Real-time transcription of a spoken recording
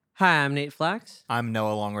Hi, I'm Nate Flax. I'm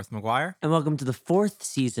Noah Longworth McGuire. And welcome to the 4th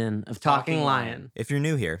season of Talking Lion. If you're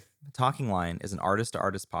new here, Talking Lion is an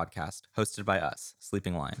artist-to-artist podcast hosted by us,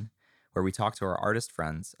 Sleeping Lion, where we talk to our artist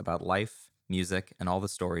friends about life, music, and all the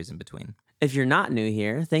stories in between. If you're not new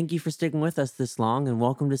here, thank you for sticking with us this long and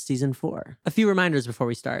welcome to Season 4. A few reminders before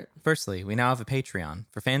we start. Firstly, we now have a Patreon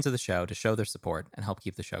for fans of the show to show their support and help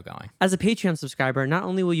keep the show going. As a Patreon subscriber, not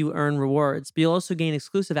only will you earn rewards, but you'll also gain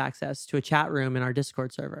exclusive access to a chat room in our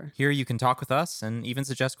Discord server. Here you can talk with us and even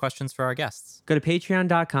suggest questions for our guests. Go to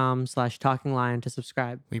patreon.com/talkinglion to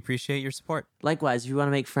subscribe. We appreciate your support. Likewise, if you want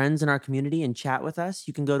to make friends in our community and chat with us,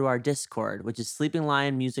 you can go to our Discord, which is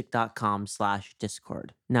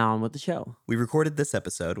sleepinglionmusic.com/discord. Now on with the show. We recorded this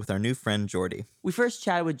episode with our new friend Jordy. We first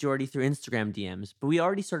chatted with Jordy through Instagram DMs, but we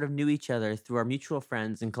already sort of knew each other through our mutual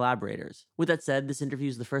friends and collaborators. With that said, this interview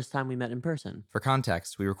is the first time we met in person. For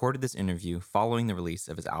context, we recorded this interview following the release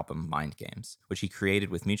of his album Mind Games, which he created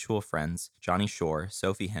with mutual friends Johnny Shore,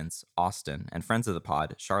 Sophie Hintz, Austin, and friends of the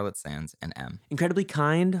pod Charlotte Sands and M. Incredibly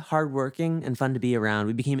kind, hardworking, and fun to be around,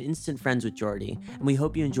 we became instant friends with Jordy, and we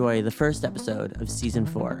hope you enjoy the first episode of Season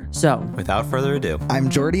 4. So, Without further ado, I'm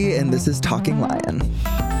Jordy, and this is Talking Lion.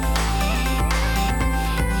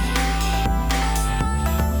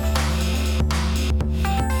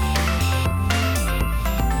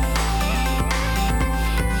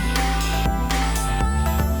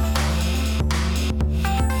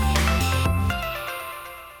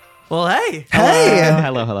 well, hey! Hey!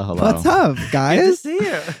 Hello. What's up, Good to guys? see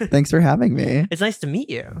you. Thanks for having me. It's nice to meet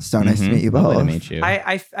you. So nice to meet you both. Lovely to meet you.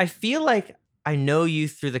 I feel like I know you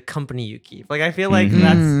through the company you keep. Like, I feel like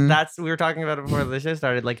Mhm. that's we were talking about it before the show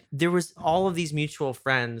started. Like, there was all of these mutual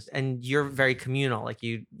friends, and you're very communal. Like,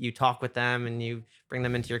 you talk with them and you bring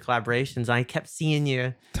them into your collaborations. I kept seeing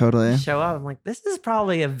you Totally. show up. I'm like, this is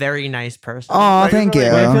probably a very nice person. Aw, Like, thank like-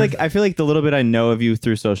 you. Well, I feel like the little bit I know of you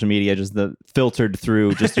through social media, just the filtered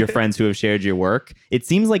through just your friends who have shared your work. It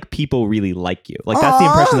seems like people really like you. Like that's the Aw,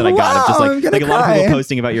 impression that I got of just wow, I'm like gonna a lot of people cry.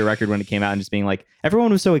 posting about your record when it came out and just being like,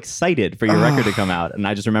 everyone was so excited for your record to come out. And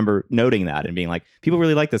I just remember noting that and being like, people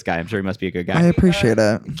really like this guy. I'm sure he must be a good I guy. appreciate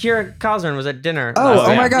it. Kira Cosern was at dinner. Oh, last oh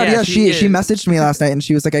night. my God. Yeah, she did. messaged me last night and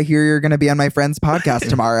she was like, I hear you're going to be on my friend's podcast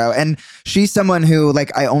tomorrow. And she's someone who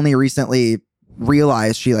like I only recently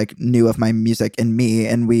realized she like knew of my music and me.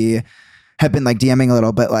 And we have been like DMing a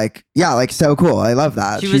little bit like, yeah, like so cool. I love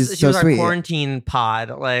that. She She's was so our sweet. quarantine pod.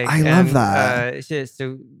 Like, I love that.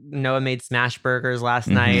 So Noah made smash burgers last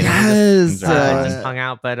night. Yes. And just hung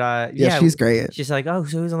out. But yeah, she's great. She's like, oh,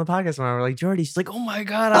 so who's on the podcast tomorrow? We're like, Jordy. She's like, oh my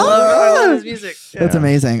God, I love his music. That's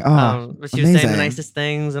amazing. Oh, But she was saying the amazing. nicest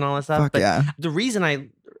things and all that stuff. Fuck But yeah. the reason I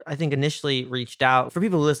think initially reached out for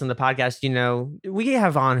people who listen to the podcast, you know, we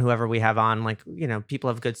have on whoever we have on. Like, you know, people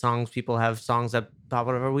have good songs. People have songs that pop,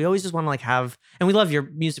 whatever. We always just want to like have, and we love your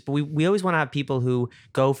music, but we always want to have people who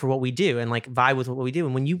go for what we do and like vibe with what we do.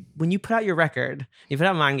 And when you put out your record, you put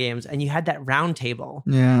out Mind Games, and you had that round table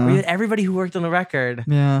where you Yeah. had everybody who worked on the record.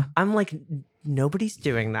 Yeah. I'm like, nobody's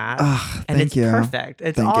doing that. Oh, And thank it's you. perfect.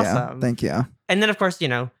 It's Thank awesome. you. Thank you. And then, of course, you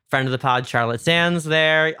know, friend of the pod, Charlotte Sands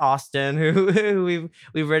there, Austin, who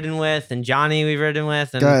we've ridden with, and Johnny we've ridden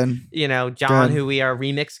with, and Good. you know, John, Good. who we are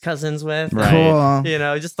remix cousins with. Right. Cool. You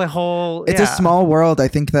know, just the whole. It's a small world. I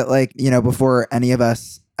think that like, you know, before any of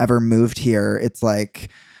us ever moved here, it's like,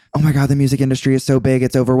 oh my God, the music industry is so big,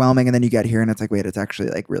 it's overwhelming. And then you get here and it's like, wait, it's actually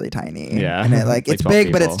like really tiny. Yeah. And it like, Like it's 12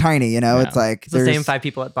 big, but it's people. tiny, you know, Yeah. it's like, It's the same there's- 5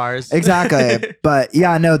 people at bars. Exactly. But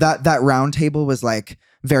yeah, no, that round table was like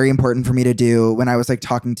very important for me to do when I was like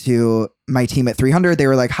talking to my team at 300. They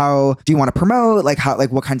were like, how do you want to promote? Like how,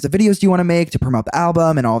 like what kinds of videos do you want to make to promote the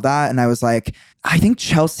album and all of that? And I was like, I think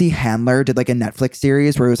Chelsea Handler did like a Netflix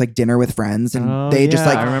series where it was like dinner with friends and Oh, they just yeah,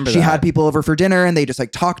 like, I remember she that. had people over for dinner and they just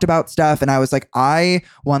like talked about stuff. And I was like, I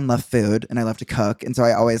love food and I love to cook. And so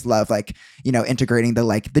I always love like, you know, integrating the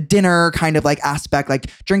like the dinner kind of like aspect, like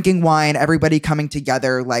drinking wine, everybody coming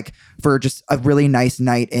together like for just a really nice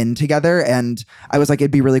night in together. And I was like,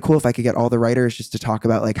 it'd be really cool if I could get all the writers just to talk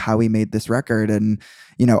about like how we made this record. And,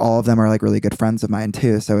 you know, all of them are like really good friends of mine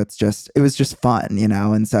too. So it was just fun, you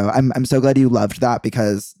know? And so I'm so glad you loved that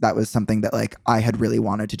because that was something that like I had really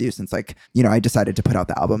wanted to do since like, you know, I decided to put out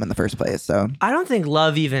the album in the first place. So I don't think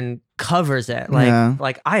Love even covers it. Like, Yeah.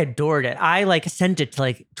 like I adored it. I like sent it to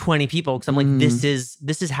like 20 people because I'm like, this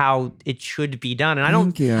is how it should be done. And I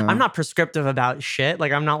don't, Thank you. I'm not prescriptive about shit.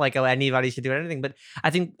 Like, I'm not like, oh, anybody should do anything. But I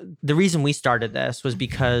think the reason we started this was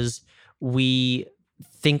because we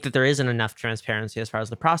think that there isn't enough transparency as far as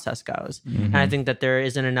the process goes. And I think that there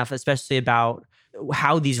isn't enough, especially about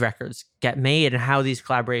how these records get made and how these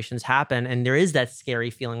collaborations happen. And there is that scary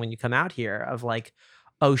feeling when you come out here of like,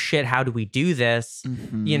 oh shit, how do we do this?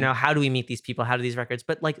 Mhm. You know, how do we meet these people? How do these records?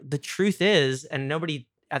 But like the truth is, and nobody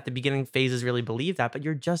at the beginning phases really believe that, but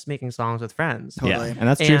you're just making songs with friends. Totally. Yeah, and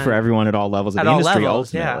that's true for And everyone at all levels of at the all industry.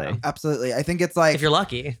 levels, yeah. Ultimately, Absolutely. I think it's like If you're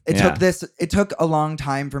lucky. it took a long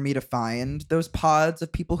time for me to find those pods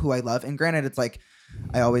of people who I love. And granted, it's like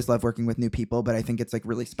I always love working with new people, but I think it's like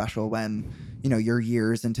really special when, you know, you're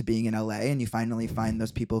years into being in LA and you finally find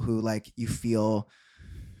those people who like you feel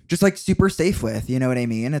just like super safe with, you know what I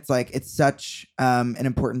mean? It's like it's such an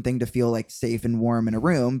important thing to feel like safe and warm in a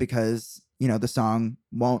room because, you know, the song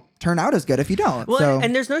won't turn out as good if you don't. Well, so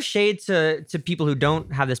and there's no shade to people who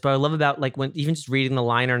don't have this, but I love about like when even just reading the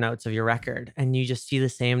liner notes of your record and you just see the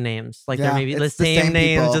same names. Like there Yeah, may be the it's the same same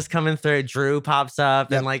names people. just coming through. Drew pops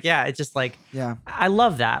up Yep. and like, yeah, it's just like, yeah. I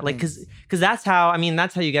love that. Like, Thanks. cause that's how, I mean,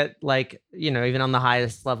 that's how you get like, you know, even on the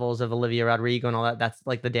highest levels of Olivia Rodrigo and all that, that's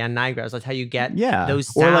like the Dan Nigros. That's how you get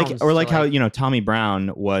those sounds. or like to, how, you know, Tommy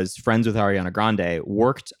Brown was friends with Ariana Grande,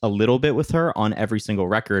 worked a little bit with her on every single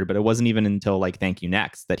record, but it wasn't even until like Thank You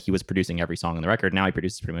Next that he was producing every song on the record. Now he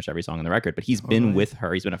produces pretty much every song on the record, but he's been with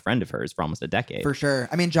her. He's been a friend of hers for almost a decade. For sure.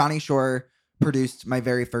 I mean, Johnny Shore produced my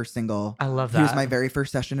very first single. I love He was that. my very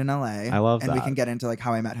first session in LA. I love and we that. can get into like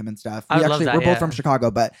how I met him and stuff. I We love actually that, we're both yeah. from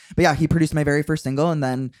Chicago, but yeah, he produced my very first single and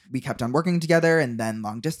then we kept on working together and then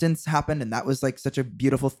Long Distance happened and that was like such a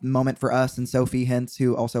beautiful moment for us and Sophie Hintz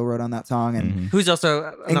who also wrote on that song and Mhm. Who's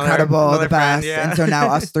also incredible, another the best. friend, yeah. And so now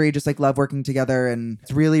us three just like love working together and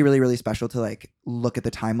it's really, really, really special to like look at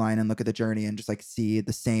the timeline and look at the journey and just like see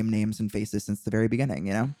the same names and faces since the very beginning,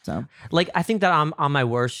 you know? So Like I think that on my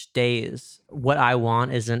worst days, what I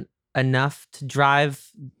want isn't enough to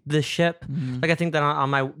drive the ship. Like I think that on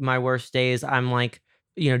my worst days, I'm like,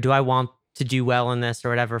 you know, do I want to do well in this or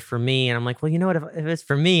whatever for me? And I'm like, well, you know what? If it's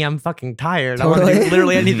for me, I'm fucking tired. I want to Totally. do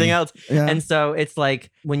literally anything else. yeah. And so it's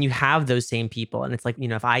like when you have those same people, and it's like, you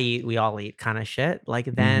know, if I eat, we all eat kind of shit. Like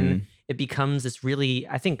then it becomes this really,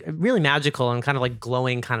 I think, really magical and kind of like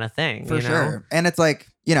glowing kind of thing. For you know? sure. And it's like,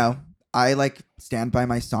 you know, I like stand by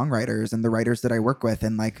my songwriters and the writers that I work with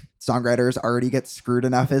and like songwriters already get screwed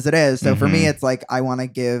enough as it is. So for me, it's like, I want to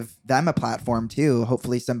give them a platform too.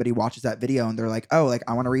 Hopefully somebody watches that video and they're like, oh, like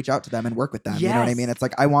I want to reach out to them and work with them. You know what I Yes. mean? It's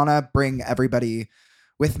like, I want to bring everybody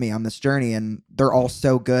with me on this journey and they're all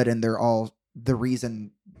so good and they're all the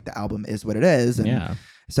reason the album is what it is. And Yeah.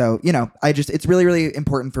 so, you know, it's really, really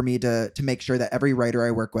important for me to make sure that every writer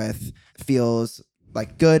I work with feels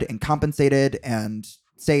like good and compensated and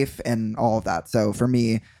safe and all of that. So for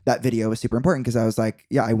me, that video was super important because I was like,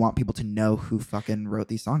 yeah, I want people to know who fucking wrote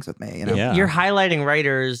these songs with me. You know? Yeah. You're highlighting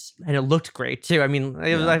writers, and it looked great too. I mean,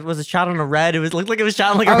 it was a shot on a red. It looked like it was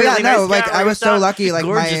shot on like a Oh really yeah, no, nice like camera. I It was so shot lucky. Like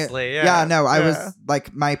gorgeously. I was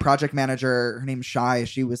like my project manager. Her name's Shai.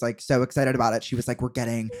 She was like so excited about it. She was like, "We're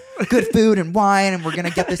getting good food and wine, and we're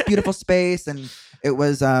gonna get this beautiful space." And it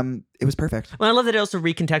was perfect. Well, I love that it also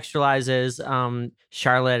recontextualizes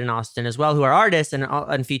Charlotte and Austin as well, who are artists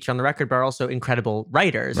and feature on the record, but are also incredible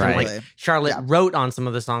writers. And Right. like Charlotte Yeah. wrote on some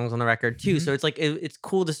of the songs on the record too. Mhm. So it's like it's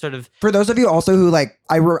cool to sort of For those of you also who like,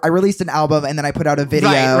 I released an album and then I put out a video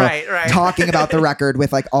right. talking about the record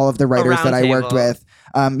with like all of the writers that I worked roundtable.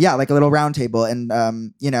 with. Yeah, like a little round table.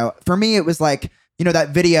 And, you know, for me, it was like, you know, that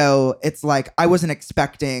video, it's like, I wasn't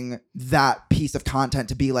expecting that piece of content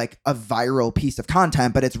to be like a viral piece of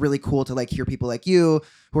content, but it's really cool to like hear people like you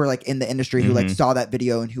who are like in the industry who like saw that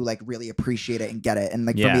video and who like really appreciate it and get it. And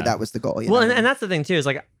like for me, Yeah. that was the goal. You Well, know? and that's the thing too, is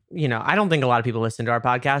like, you know, I don't think a lot of people listen to our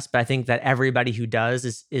podcast, but I think that everybody who does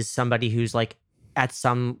is somebody who's like at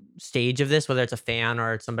some stage of this, whether it's a fan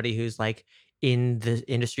or it's somebody who's like in the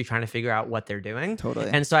industry trying to figure out what they're doing.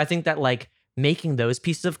 Totally. And so I think that like making those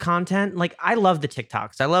pieces of content, like I love the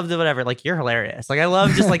TikToks, I love the whatever, like you're hilarious. Like I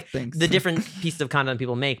love just like Thanks. the different pieces of content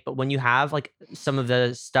people make. But when you have like some of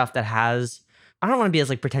the stuff that has, I don't want to be as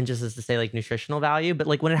like pretentious as to say like nutritional value, but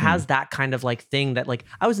like when it has that kind of like thing that like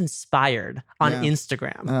I was inspired on Yeah.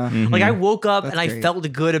 Instagram. Like I woke up That's and I great.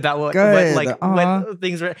 felt good about what Good. like Aw. when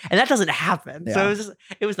things were, and that doesn't happen. So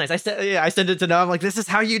Yeah. it was nice. I sent it to Noah. I'm like, this is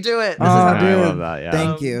how you do it. This is Aw, how dude. I love that. Yeah. Thank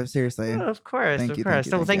Um, you. Seriously. Oh, of course, Thank of you, course. thank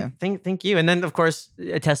you, So thank thank you. And then of course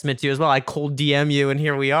a testament to you as well. I cold DM you and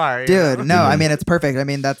here we are. you Dude, know? no, I mean, it's perfect. I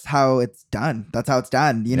mean, that's how it's done. That's how it's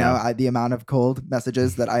done. You know, Yeah. the amount of cold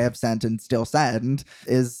messages that I have sent and still send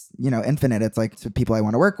is, you know, infinite. It's like to people I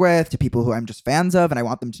want to work with, to people who I'm just fans of, and I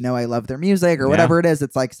want them to know I love their music or whatever it is.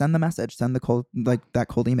 It's like, send the message, send the cold, like that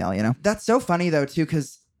cold email, you know? That's so funny though, too,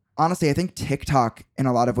 because honestly, I think TikTok in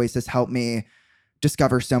a lot of ways has helped me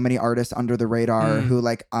discover so many artists under the radar who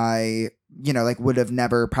like I like would have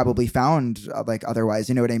never probably found like otherwise,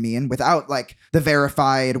 you know what I mean? Without like the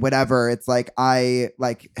verified whatever, it's like I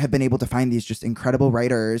like have been able to find these just incredible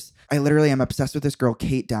writers. I literally am obsessed with this girl,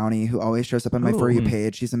 Kate Downey, who always shows up on my For You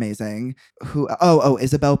page. She's amazing. Who,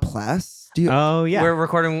 Isabel Pless. Oh yeah, we're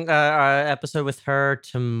recording an episode with her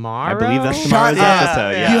tomorrow. I believe that's tomorrow's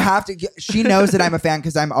episode. Yeah. You have to. She knows that I'm a fan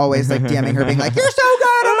because I'm always like DMing her, being like, "You're so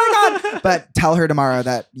good! Oh my god!" But tell her tomorrow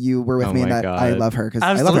that you were with me and that I love her because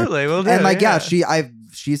I love her. We'll do. And like,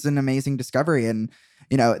 she's an amazing discovery, and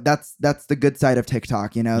that's the good side of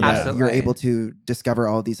TikTok. That you're able to discover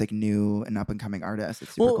all these like new and up and coming artists.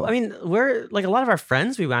 It's super cool. I mean, we're like a lot of our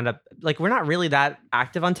friends. We wound up like we're not really that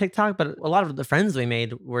active on TikTok, but a lot of the friends we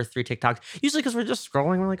made were through TikTok. Usually because we're just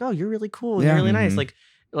scrolling. We're like, oh, you're really cool. You're really nice.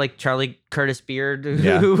 Like Charlie Curtis Beard.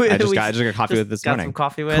 Who I just got coffee with this morning. Some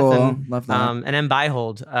coffee with. Cool. And, love that. And M.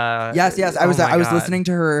 Byhold. Yes. I was listening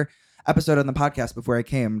to her episode on the podcast before I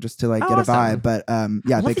came just to like get a vibe. But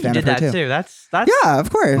big fan of her too. That's yeah, of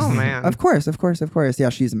course. Oh man, of course. Yeah,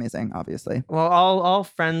 she's amazing. Obviously. Well, all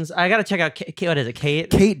friends. I gotta check out. What is it?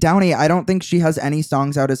 Kate Downey. I don't think she has any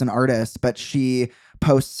songs out as an artist, but she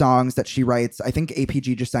posts songs that she writes. I think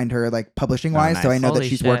APG just signed her like publishing wise, so I know that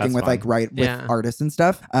she's working with like with artists and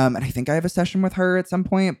stuff. And I think I have a session with her at some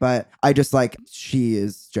point, but I just like she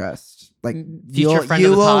is just like future friend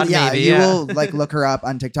of the pod, you will like look her up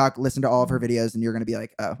on TikTok, listen to all of her videos, and you're gonna be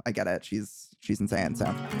like, oh, I get it. She's insane. So.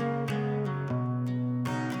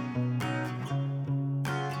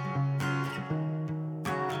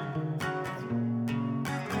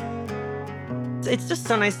 It's just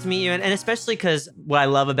so nice to meet you. And especially because what I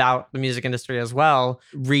love about the music industry as well,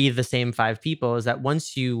 read the same 5 people, is that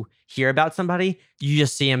once you hear about somebody, you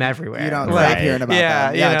just see them everywhere. You don't like hearing about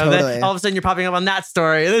them. Yeah, totally. All of a sudden you're popping up on that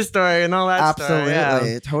story, this story, and all that Absolutely,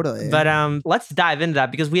 story. Totally. But let's dive into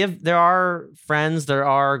that because there are friends, there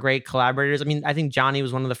are great collaborators. I mean, I think Johnny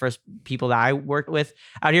was one of the first people that I worked with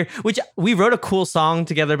out here, which we wrote a cool song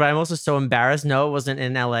together, but I'm also so embarrassed. Noah wasn't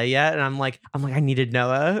in LA yet. And I'm like, I needed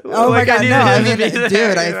Noah. Oh my God, no. I mean, dude,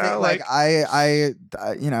 there, I think like I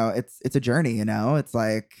it's a journey, it's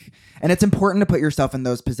like, and it's important to put yourself in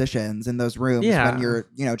those positions, in those rooms when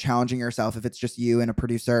you're, challenging yourself. If it's just you and a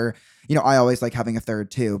producer, I always like having a third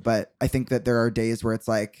too, but I think that there are days where it's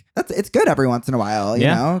like, it's good every once in a while,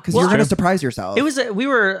 because you're going to surprise yourself. We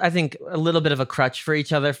were, I think, a little bit of a crutch for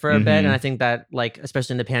each other for a bit. And I think that like,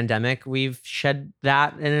 especially in the pandemic, we've shed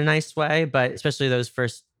that in a nice way, but especially those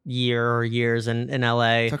first year or years in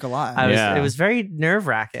LA took a lot. It was very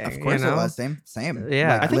nerve-wracking. Of course it was. Same.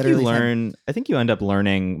 Yeah. Like, I think you end up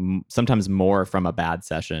learning sometimes more from a bad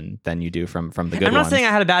session than you do from the good ones. I'm not saying I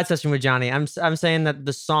had a bad session with Johnny. I'm saying that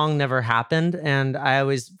the song never happened, and I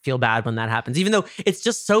always feel bad when that happens, even though it's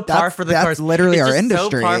just so par for the course. That's literally it's our just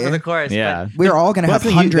industry. So par for the course. Yeah. We're all going to have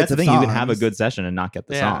hundreds of songs. You can have a good session and not get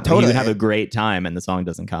the song. Totally. You can have a great time and the song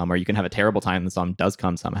doesn't come, or you can have a terrible time and the song does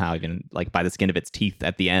come somehow, even like by the skin of its teeth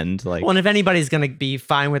at the end. Like, well, and if anybody's gonna be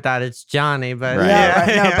fine with that, it's Johnny. But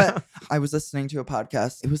but I was listening to a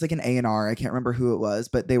podcast. It was like an A&R. I can't remember who it was,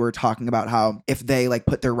 but they were talking about how if they like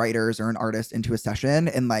put their writers or an artist into a session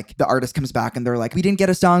and like the artist comes back and they're like, we didn't get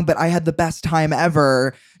a song, but I had the best time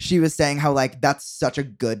ever. She was saying how like that's such a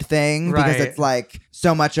good thing because it's like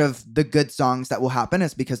so much of the good songs that will happen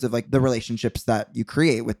is because of like the relationships that you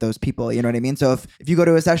create with those people. You know what I mean? So if you go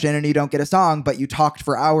to a session and you don't get a song, but you talked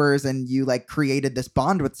for hours and you like created this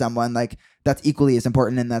bond with someone, like that's equally as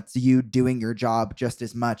important, and that's you doing your job just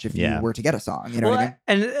as much if you were to get a song. You know what I mean?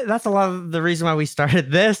 And that's a lot of the reason why we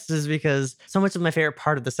started this is because so much of my favorite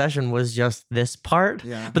part of the session was just this part.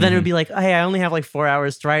 Yeah. But then it would be like, hey, I only have like 4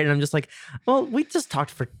 hours to write, and I'm just like, well, we just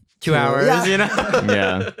talked for 2 hours,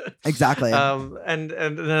 Yeah, exactly. And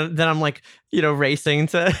then I'm like, racing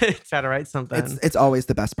to try to write something. It's always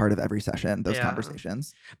the best part of every session, those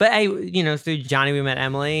conversations. But through Johnny, we met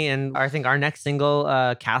Emily, and I think our next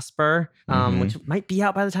single, Casper, which might be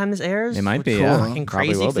out by the time this airs. It might be. Cool. Yeah. Fucking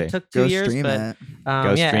crazy. Probably will be. It took 2 Go years, stream but it.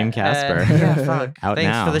 Go stream Casper. Fuck. Out Thanks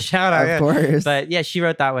now. for the shout out. Of course. But yeah, she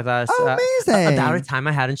wrote that with us. Amazing. About a time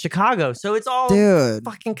I had in Chicago. So it's all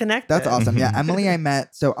fucking connected. That's awesome. Yeah, Emily, I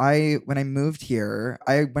met. So when I moved here,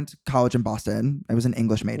 I went to college in Boston. I was an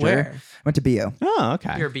English major. Where? Went to BU. Oh,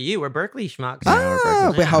 okay. You're BU. We're Berkeley schmucks.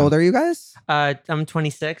 Wait, how old are you guys? I'm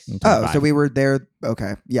 26. Oh, so we were there.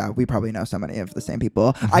 Okay. Yeah, we probably know so many of the same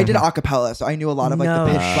people. I did a cappella, so I knew a lot of like the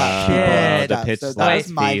pitch slap people. And the stuff. pitch So that was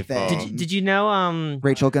slap my people. thing. Did you know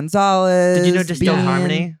Rachel Gonzalez? Did you know Distilled Bean.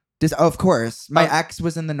 Harmony? Of course. My Oh. ex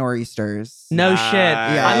was in the Nor'easters. No shit.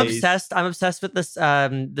 I'm Nice. obsessed. I'm obsessed with this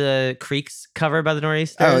the Creeks cover by the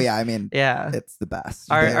Nor'easters. Oh yeah, I mean, Yeah. it's the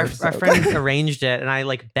best. Our, They our, are so our friend good. arranged it, and I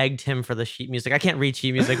like begged him for the sheet music. I can't read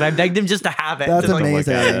sheet music, but I begged him just to have it. That's to, like,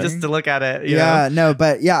 amazing. just to look at it. you Yeah, know? no,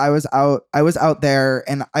 but yeah, I was out there,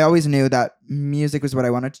 and I always knew that music was what I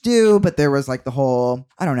wanted to do, but there was like the whole,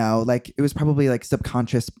 I don't know, like it was probably like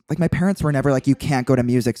subconscious. Like my parents were never like, you can't go to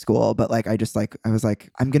music school, but like I was like,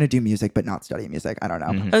 I'm gonna do music but not study music. I don't know.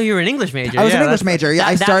 Mhm. Oh, you were an English major. I was an Yeah, English that's- major. Yeah, that-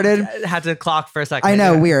 I that started. had to clock for a second. I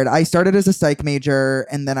know, yeah. weird. I started as a psych major,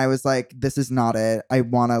 and then I was like, this is not it. I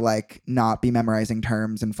want to like not be memorizing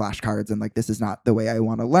terms and flashcards, and like this is not the way I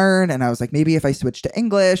want to learn. And I was like, maybe if I switch to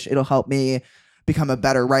English, it'll help me become a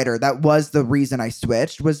better writer. That was the reason I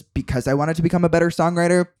switched, was because I wanted to become a better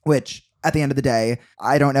songwriter, which at the end of the day,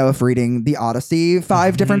 I don't know if reading the Odyssey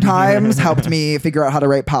 5 different times helped me figure out how to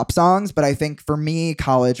write pop songs, but I think for me,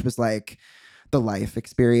 college was like the life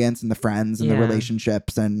experience and the friends and the Yeah.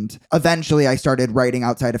 relationships. And eventually I started writing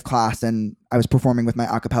outside of class, and I was performing with my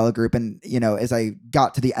a cappella group. And, you know, as I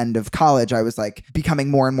got to the end of college, I was like becoming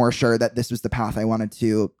more and more sure that this was the path I wanted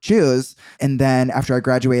to choose. And then after I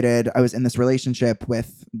graduated, I was in this relationship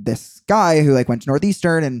with this guy who like went to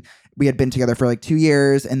Northeastern, and we had been together for like 2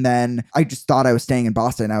 years. And then I just thought I was staying in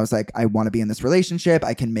Boston. I was like, I want to be in this relationship.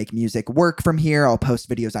 I can make music work from here. I'll post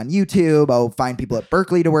videos on YouTube. I'll find people at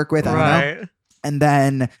Berkeley to work with. I don't know. Right. And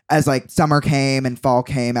then as like summer came and fall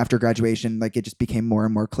came after graduation, like it just became more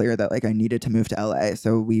and more clear that like I needed to move to LA.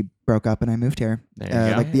 So we broke up and I moved here. There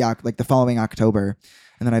you go. Like the following October,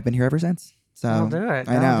 and then I've been here ever since. So I'll do it.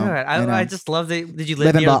 I know. I'll do it. I know. I just love that. Did you live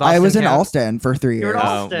live in near the I was Boston in camp? Alston for 3 You were years. in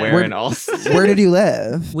Alston. Where Where- in Alston? Where did you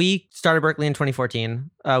live? We started Berkeley in 2014.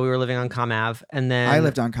 We were living on Com Ave, and then I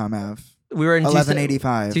lived on Com Ave. We were in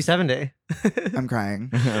 1185. 270. I'm crying.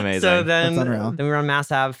 Amazing. So then, That's unreal. then we were on Mass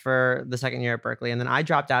Ave for the second year at Berkeley, and then I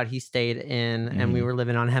dropped out. He stayed in, and we were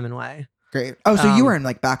living on Hemingway. Great. Oh, so you Um, were in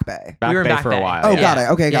like Back Bay. Back we were Bay Back for a Bay. while. Oh, yeah. got it.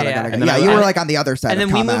 Okay, got Yeah, it, got yeah. it. And then Yeah, I- you were and- like on the other side And then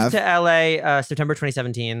of we Com moved Ave. to LA September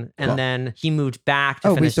 2017, and Cool. then he moved back to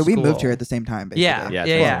Oh, finish so we moved school. here at the same time, basically. Yeah. Yeah,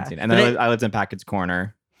 Yeah. 2017. And then But I lived in Packett's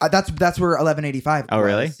Corner. That's where 1185. Oh, was.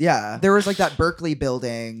 really? Yeah. There was like that Berkeley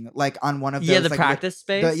building, like on one of those. Yeah, the like, practice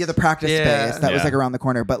space. the practice Yeah. space that was Yeah. like around the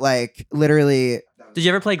corner. But like literally, Did you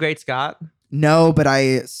ever play Great Scott? no. But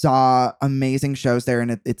I saw amazing shows there,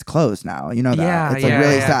 and it's closed now. You know that. Yeah, it's like yeah,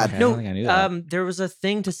 really yeah. sad. Okay. I No, don't think I knew that. there was a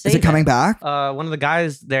thing to save Is it coming back? One of the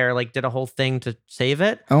guys there like did a whole thing to save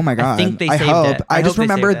it. Oh my god! think they I saved hope. it. I I hope just they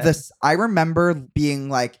remember saved it. this. I remember being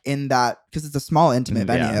like in that because it's a small, intimate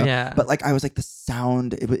Yeah. venue. Yeah. But like I was like the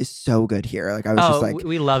sound is so good here. Like I was Oh, just like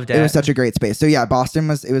we loved it. it was such a great space. So yeah, Boston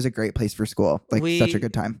was a great place for school. Like We- such a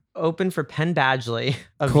good time. Open for Penn Badgley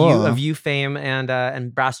of Cool. you fame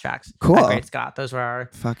and Brass Tracks. Cool. At Great Scott. Those were our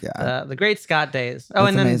Fuck yeah. the Great Scott days. Oh, That's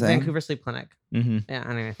and then amazing. Vancouver Sleep Clinic. Mm-hmm. Yeah.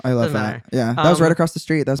 Anyway, I love doesn't that. matter. Yeah, that was right Um, across the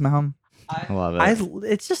street. That was my home. I love it.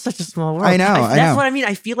 It's just such a small world. I know, I That's know. what I mean.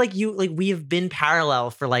 I feel like we have been parallel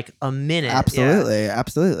for like a minute. Yeah. Absolutely,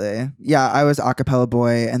 absolutely. Yeah, I was a cappella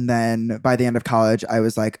boy, and then by the end of college, I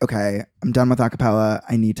was like, okay, I'm done with a cappella.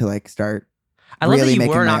 I need to like start. I love really that you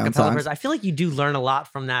making were an my own acapella songs. person. I feel like you do learn a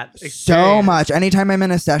lot from that. So experience. much. Anytime I'm in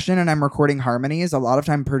a session and I'm recording harmonies, a lot of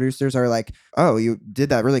time producers are like, "Oh, you did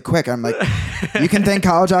that really quick." I'm like, you can thank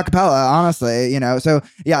college a cappella, honestly, you know. So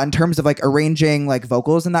yeah, in terms of like arranging like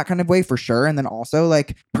vocals in that kind of way, for sure, and then also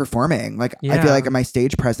like performing, like I Yeah. feel like my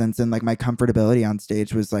stage presence and like my comfortability on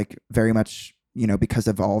stage was like very much, you know, because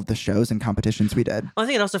of all of the shows and competitions we did. I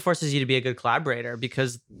think it also forces you to be a good collaborator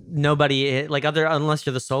because nobody like unless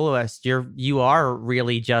you're the soloist, you are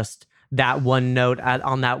really just that one note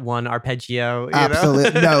on that one arpeggio. You know?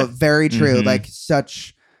 Absolutely, no, very true. Mhm. Like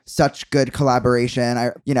such good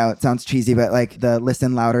collaboration. You know, it sounds cheesy, but like the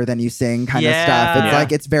listen louder than you sing kind of stuff. It's Yeah.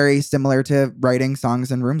 like it's very similar to writing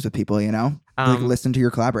songs in rooms with people. You know, like listen to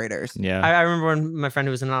your collaborators. Yeah. I remember when my friend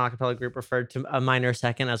who was in an acapella group referred to a minor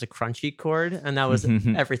second as a crunchy chord, and that was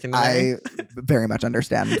everything. That I very much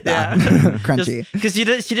understand that. Yeah. Crunchy. because she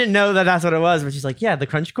didn't know that's what it was, but she's like, yeah, the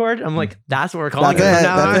crunch chord. I'm like, that's what we're calling That's it. it,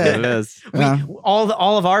 From now that's on. it. it is. Yeah.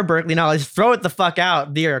 All of our Berkeley knowledge, throw it the fuck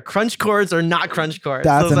out. They're crunch chords or not crunch chords.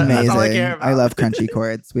 That's Those are- amazing. That's all I care about. I love crunchy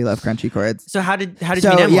chords. We love crunchy chords. So how did you meet So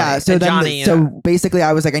Emily yeah, so and then Johnny? so basically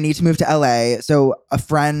I was like, I need to move to LA. So a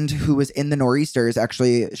friend who was in the Nor'easters,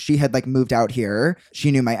 actually, she had like moved out here.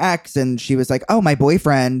 She knew my ex and she was like, oh, my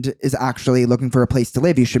boyfriend is actually looking for a place to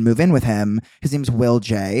live. You should move in with him. His name's Will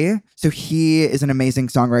J. So he is an amazing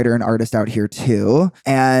songwriter and artist out here too.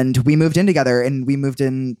 And we moved in together and we moved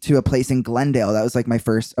into a place in Glendale. That was like my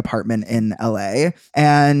first apartment in LA.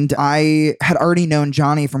 And I had already known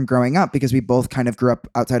Johnny from growing up because we both kind of grew up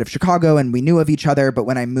outside of Chicago and we knew of each other. But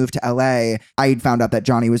when I moved to LA, I found out that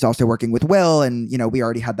Johnny was also working with Will and, you know, we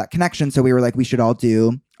already had that connection. So we were like, we should all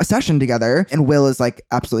do a session together. And Will is like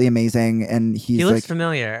absolutely amazing. And he looks like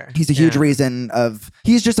familiar. He's a huge reason of,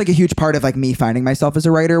 he's just like a huge part of like me finding myself as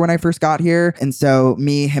a writer when I first got here. And so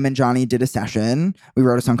me, him and Johnny did a session. We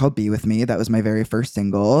wrote a song called Be With Me. That was my very first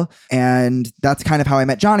single. And that's kind of how I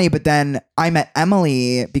met Johnny. But then I met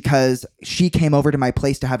Emily because she came over to my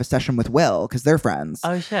place to have a session with Will because they're friends.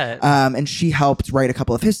 Oh shit. And she helped write a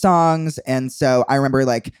couple of his songs. And so I remember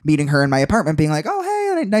like meeting her in my apartment being like, oh,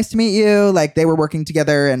 hey, nice to meet you. Like they were working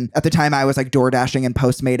together. And at the time I was like door dashing and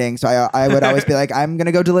Postmating. So I would always be like, I'm going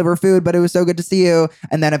to go deliver food, but it was so good to see you.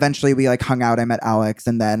 And then eventually we like hung out. I met Alex.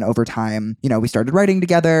 And then over time, you know, we started writing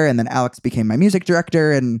together and then Alex became my music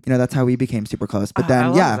director. And, you know, that's how we became super close. But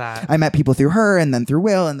then, I met people through her and then through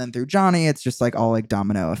Will and then through Johnny. It's just like all like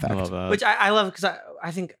domino effect. I love that. Which I love because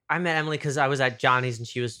I think I met Emily because I was at Johnny's and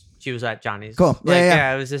she was at Johnny's. Cool. Like,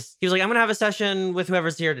 yeah. It was just, he was like, I'm going to have a session with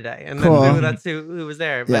whoever's here today. And Cool. then that's who was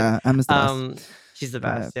there. But, yeah, Emma's the best. She's the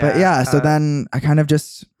best. But yeah, so then I kind of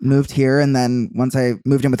just moved here. And then once I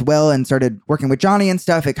moved in with Will and started working with Johnny and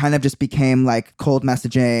stuff, it kind of just became like cold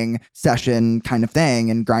messaging session kind of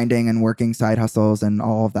thing and grinding and working side hustles and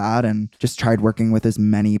all of that. And just tried working with as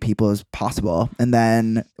many people as possible. And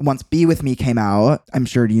then once Be With Me came out, I'm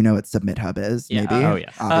sure you know what Submit Hub is, maybe. Oh,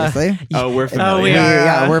 yeah. Obviously. We're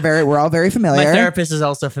familiar. We're all very familiar. My therapist is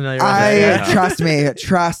also familiar with it.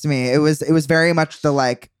 Trust me. It was very much the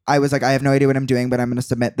like, I was like, I have no idea what I'm doing, but I'm going to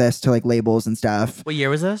submit this to like labels and stuff. What year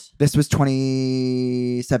was this? This was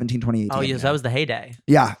 2017, 2018. Oh, yes, that was the heyday.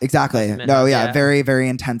 Yeah, exactly. Submit No, Hub, yeah, very, very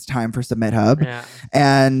intense time for Submit Hub. Yeah.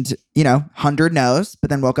 And, you know, 100 no's, but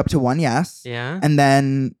then woke up to one yes. Yeah. And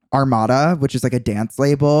then Armada, which is like a dance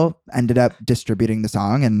label, ended up distributing the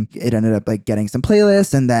song and it ended up like getting some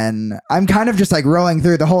playlists. And then I'm kind of just like rolling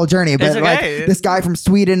through the whole journey. But okay. like this guy from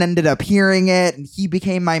Sweden ended up hearing it and he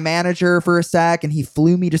became my manager for a sec and he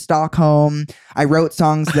flew me to Stockholm. I wrote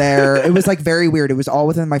songs there. It was like very weird. It was all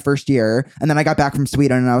within my first year. And then I got back from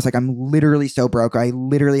Sweden and I was like, I'm literally so broke. I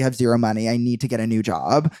literally have zero money. I need to get a new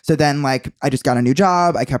job. So then like I just got a new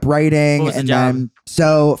job. I kept writing. What was the and job? then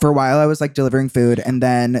so for a while I was like delivering food. And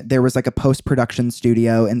then there was like a post-production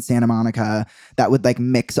studio in Santa Monica that would like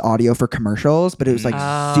mix audio for commercials, but it was like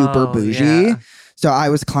super bougie. Yeah. So I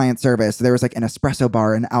was client service. There was like an espresso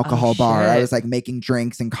bar, an alcohol bar. I shit. was like making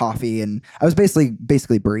drinks and coffee, and I was basically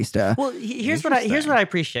barista. Well, here's what I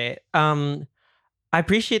appreciate. I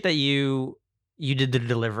appreciate that you did the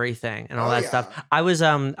delivery thing and all that stuff. I was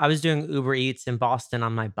doing Uber Eats in Boston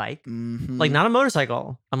on my bike, like not a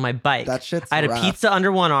motorcycle, on my bike. That shit's I had rough. a pizza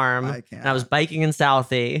under one arm, I can't. and I was biking in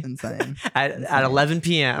Southie Insane. at 11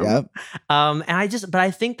 p.m. Yep. But I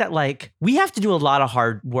think that like we have to do a lot of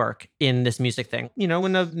hard work in this music thing. You know,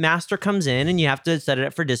 when the master comes in and you have to set it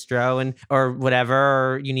up for distro and or whatever,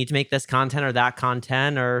 or you need to make this content or that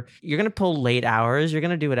content, or you're gonna pull late hours, you're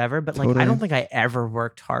gonna do whatever. But like I don't think I ever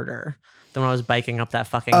worked harder than when I was biking up that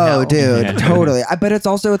fucking hill. Oh, dude, Yeah. totally. But it's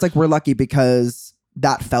like we're lucky because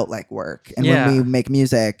that felt like work. And Yeah. when we make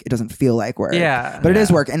music, it doesn't feel like work. Yeah. But it is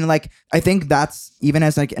work. And like, I think that's, even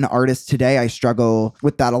as like an artist today, I struggle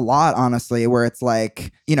with that a lot, honestly, where it's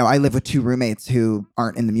like, you know, I live with two roommates who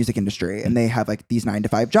aren't in the music industry and they have like these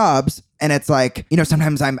 9-to-5 jobs. And it's like, you know,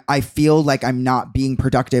 sometimes I feel like I'm not being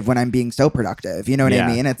productive when I'm being so productive. You know what I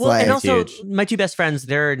mean? It's like, and also huge. my two best friends,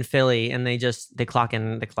 they're in Philly and they clock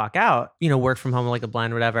in, they clock out, you know, work from home like a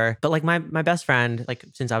blend, whatever. But like my best friend, like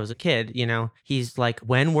since I was a kid, you know, he's like,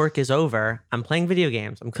 when work is over, I'm playing video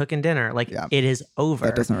games, I'm cooking dinner, like it is over.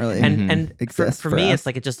 that doesn't really and exist for me, us. it's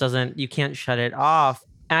like, it just doesn't, you can't shut it off.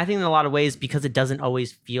 And I think in a lot of ways, because it doesn't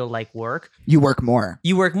always feel like work, you work more.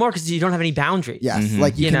 you work more because you don't have any boundaries. Yes.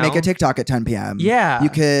 Like you You can make know? a TikTok at 10 p.m. Yeah. You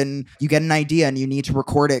get an idea and you need to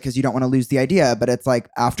record it because you don't want to lose the idea. But it's like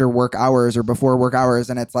after work hours or before work hours.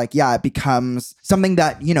 And it's like, yeah, it becomes something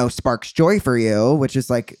that, you know, sparks joy for you, which is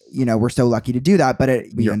like, you know, we're so lucky to do that. But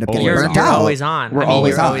we You're end up getting You're, burnt you're out. always on. We're I mean,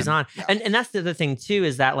 always you're on. always on. And that's the other thing too,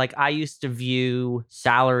 is that like I used to view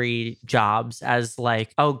salary jobs as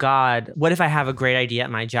like, oh God, what if I have a great idea at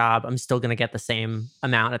my my job, I'm still going to get the same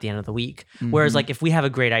amount at the end of the week. Whereas like if we have a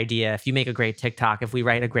great idea, if you make a great TikTok, if we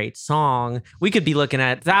write a great song, we could be looking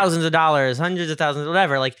at thousands of dollars, hundreds of thousands,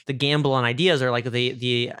 whatever. Like the gamble on ideas, or like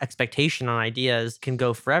the expectation on ideas can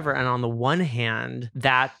go forever. And on the one hand,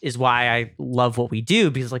 that is why I love what we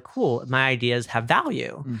do, because like, cool, my ideas have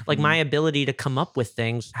value. Like my ability to come up with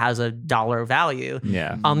things has a dollar value.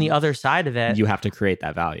 Yeah. On the other side of it, You have to create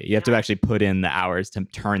that value. You have to actually put in the hours to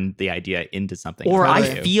turn the idea into something. of or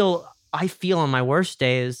value. I feel on my worst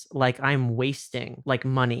days like I'm wasting like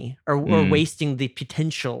money or wasting the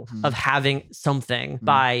potential of having something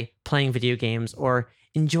by playing video games or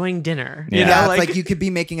enjoying dinner. Yeah. You know, Yeah, it's like you could be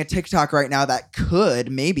making a TikTok right now that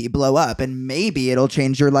could maybe blow up and maybe it'll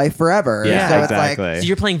change your life forever. Yeah, so exactly. so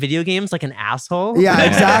you're playing video games like an asshole. Yeah,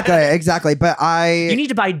 exactly. But You need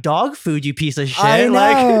to buy dog food, you piece of shit. I know,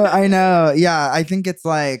 Like, I know. Yeah, I think it's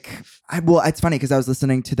like, well, it's funny because I was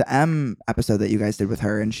listening to the M episode that you guys did with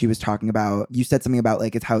her, and she was talking about, you said something about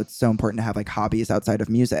like, it's how it's so important to have like hobbies outside of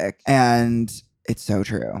music. And it's so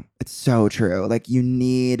true. It's so true. Like you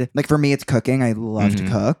need, like for me, it's cooking. I love to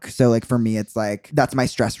cook. So like for me, it's like, that's my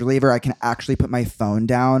stress reliever. I can actually put my phone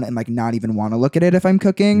down and like not even want to look at it if I'm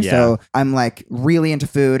cooking. Yeah. So I'm like really into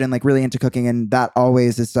food and like really into cooking. And that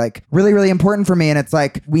always is like really, really important for me. And it's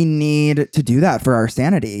like, we need to do that for our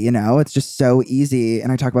sanity. You know, it's just so easy.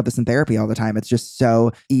 And I talk about this in therapy all the time. It's just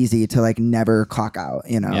so easy to like never clock out,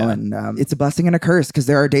 you know, Yeah. and it's a blessing and a curse because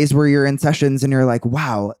there are days where you're in sessions and you're like,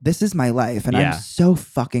 wow, this is my life. And Yeah. I'm so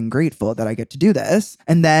fucking grateful that I get to do this.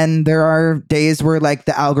 And then there are days where like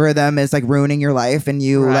the algorithm is like ruining your life and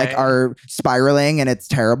you like Right. are spiraling and it's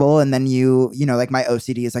terrible. And then you know, like my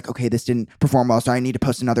OCD is like, okay, this didn't perform well, so I need to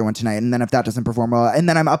post another one tonight. And then if that doesn't perform well, and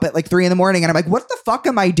then I'm up at like 3 a.m. and I'm like, what the fuck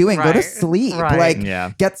am I doing? Go to Right. sleep. Right. Like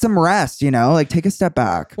Yeah. get some rest, you know, like take a step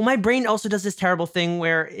back. well, my brain also does this terrible thing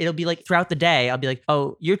where it'll be like throughout the day, I'll be like,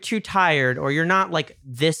 oh, you're too tired, or you're not like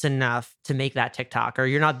this enough to make that TikTok, or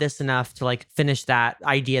you're not this enough to like finish that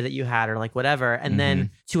idea that you had, or like whatever. And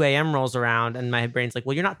then 2 a.m. rolls around and my brain's like,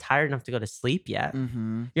 well, you're not tired enough to go to sleep yet.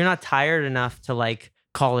 You're not tired enough to like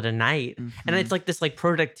call it a night. And it's like this like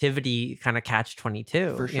productivity kind of catch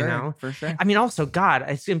 22, For sure. you know? For sure. I mean, also, God,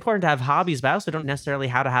 it's important to have hobbies, but I also don't necessarily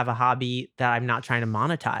how to have a hobby that I'm not trying to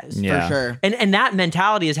monetize. Yeah. For sure. And that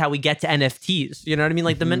mentality is how we get to NFTs. You know what I mean?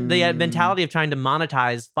 Like the mentality of trying to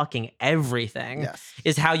monetize fucking everything Yes.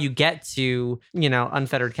 is how you get to, you know,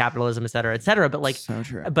 unfettered capitalism, et cetera, et cetera. But like, So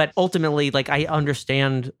true. but ultimately, like I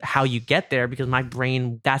understand how you get there because my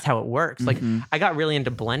brain, that's how it works. Like I got really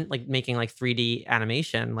into like making like 3D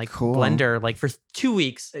animation, like Cool. Blender, like for 2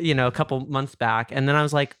 weeks, you know, a couple months back. And then I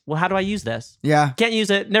was like, well, how do I use this? Yeah. Can't use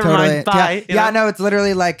it. Never Totally. mind. Bye. Yeah, no, it's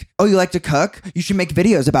literally like, oh, you like to cook? You should make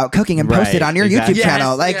videos about cooking and post it Right, on your exactly. YouTube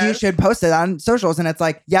channel. Yes, Like, you yes. should post it on socials. And it's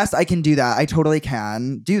like, yes, I can do that. I totally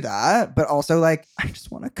can do that. But also, like, I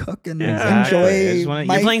just want to cook and Exactly. I enjoy. just wanna-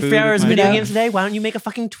 my You're playing food 3 with hours my video dad. games today. Why don't you make a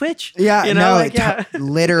fucking Twitch? Yeah, You know, no, like, yeah.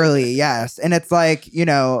 literally, yes. And it's like, you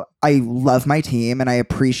know, I love my team and I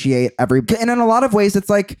appreciate and in a lot of ways, it's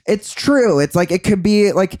like, it's true. It's like, it could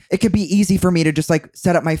be easy for me to just like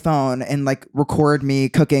set up my phone and like record me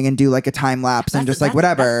cooking and do like a time lapse and just like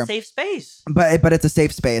whatever. That's a safe space. But it's a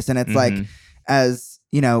safe space. And it's like, Mhm. as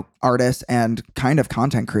you know, artists and kind of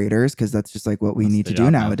content creators, because that's just like what we That's need the to do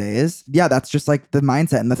job now. nowadays. Yeah, that's just like the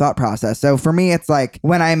mindset and the thought process. So for me, it's like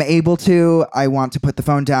when I'm able to, I want to put the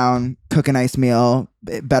phone down, cook a nice meal,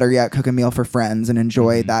 better yet, cook a meal for friends and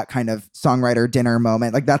enjoy Mhm. that kind of songwriter dinner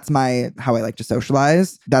moment. Like that's how I like to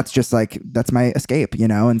socialize. That's just like, that's my escape, you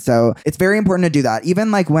know? And so it's very important to do that.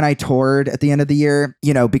 Even like when I toured at the end of the year,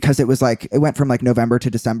 you know, because it was like, it went from like November to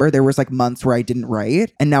December, there was like months where I didn't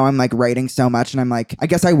write. And now I'm like writing so much. And I'm like, I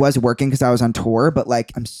guess I was working because I was on tour, but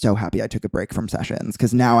like, I'm so happy I took a break from sessions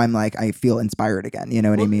because now I'm like, I feel inspired again. You know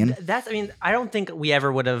what I mean? I mean, I don't think we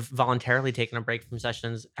ever would have voluntarily taken a break from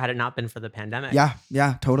sessions had it not been for the pandemic.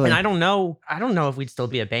 Yeah, totally. And I don't know if we'd still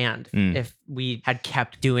be a band Mm. if we had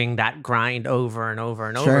kept doing that grind over and over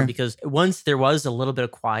and Sure. over. Because once there was a little bit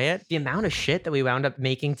of quiet, the amount of shit that we wound up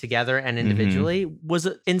making together and individually was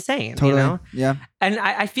insane. Totally. You know? Yeah. And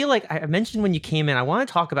I feel like I mentioned when you came in, I want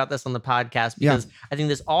to talk about this on the podcast Yeah. because I think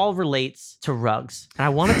this all relates to rugs. And I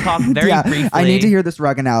want to talk very briefly. I need to hear this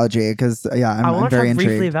rug analogy because I'm I want to very talk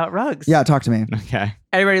briefly intrigued. about rugs. Yeah, talk to me. Okay.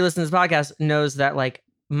 Everybody listening to this podcast knows that like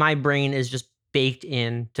my brain is just baked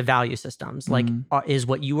into value systems. Like, is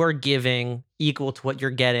what you are giving equal to what you're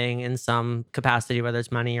getting in some capacity, whether it's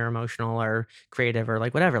money or emotional or creative or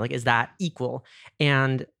like whatever? Like, is that equal?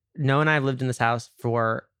 And Noah and I have lived in this house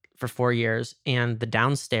for for 4 years, and the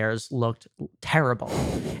downstairs looked terrible.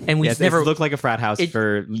 And we Yes, never it looked like a frat house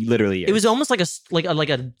for literally years. It was almost like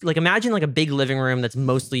imagine like a big living room that's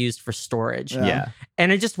mostly used for storage. Yeah.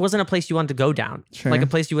 And it just wasn't a place you wanted to go down. Sure. Like a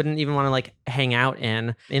place you wouldn't even want to like hang out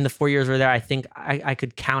in. In the 4 years we were there, I think I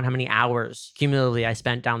could count how many hours cumulatively I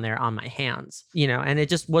spent down there on my hands, and it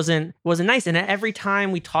just wasn't nice. And every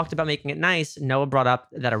time we talked about making it nice, Noah brought up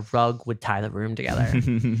that a rug would tie the room together.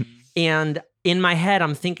 And in my head,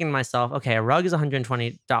 I'm thinking to myself, okay, a rug is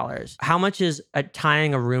 $120. How much is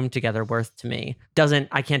tying a room together worth to me?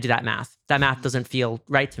 I can't do that math. That math doesn't feel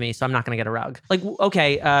right to me, so I'm not going to get a rug. Like,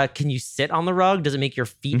 okay, can you sit on the rug? Does it make your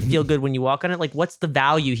feet feel good when you walk on it? Like, what's the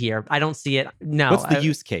value here? I don't see it. No. What's the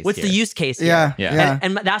use case? What's here? the use case here? Yeah. Yeah.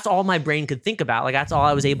 And that's all my brain could think about. Like, that's all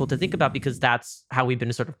I was able to think about because that's how we've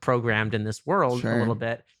been sort of programmed in this world a little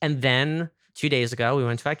bit. And then 2 days ago, we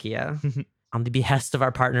went to IKEA. On the behest of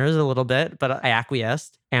our partners a little bit, but I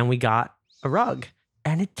acquiesced and we got a rug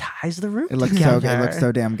and it ties the room It looks together. so good. It looks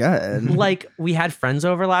so damn good. Like we had friends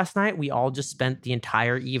over last night. We all just spent the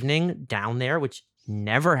entire evening down there, which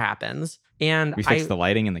never happens. And We fixed the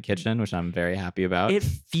lighting in the kitchen, which I'm very happy about. it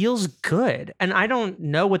feels good. And I don't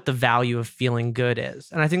know what the value of feeling good is.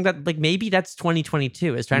 And I think that like maybe that's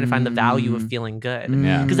 2022 is trying to find the value of feeling good.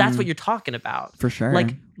 Yeah. Because that's what you're talking about. For sure.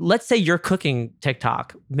 Like, let's say your cooking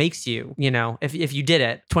TikTok makes you, if you did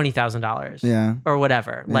it, $20,000 yeah. or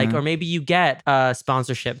whatever. Like, Yeah. or maybe you get a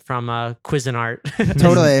sponsorship from Cuisinart.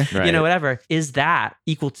 Totally. Right. Whatever. Is that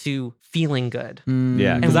equal to feeling good?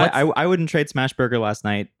 Yeah, because And I wouldn't trade Smashburger last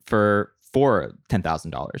night for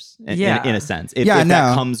 $10,000 in a sense. If Yeah, that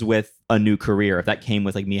no. comes with a new career, if that came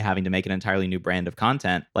with like me having to make an entirely new brand of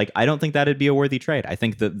content, like I don't think that'd be a worthy trade. I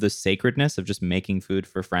think the sacredness of just making food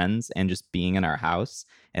for friends and just being in our house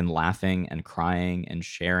and laughing and crying and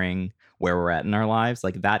sharing where we're at in our lives,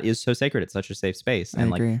 like that is so sacred. It's such a safe space. I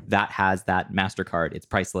And like agree. that has that MasterCard, it's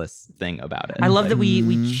priceless thing about it. I love Like, that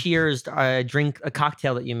we cheersed a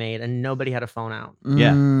cocktail that you made and nobody had a phone out.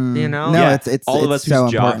 Yeah. You know? No, yeah, it's all of it's us so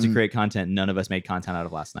whose job important. to create content, none of us made content out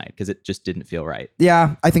of last night because it just didn't feel right.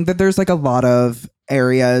 Yeah, I think that there's like a lot of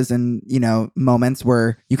areas and moments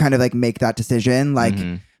where you kind of like make that decision, like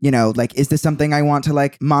like, is this something I want to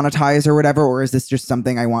like monetize or whatever, or is this just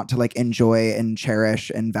something I want to like enjoy and cherish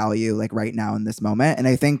and value like right now in this moment? And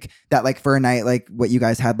I think that like for a night like what you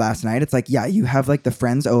guys had last night, it's like, yeah, you have like the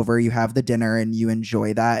friends over, you have the dinner and you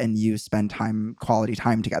enjoy that and you spend quality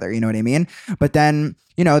time together, you know what I mean? But then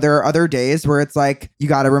there are other days where it's like, you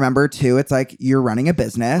got to remember too, it's like you're running a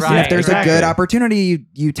business. And if Right, there's a exactly. good opportunity,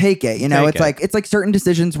 you take it. It's like certain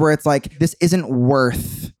decisions where it's like,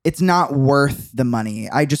 it's not worth the money.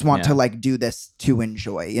 I just want to like do this to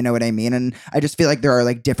enjoy, you know what I mean? And I just feel like there are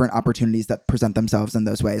like different opportunities that present themselves in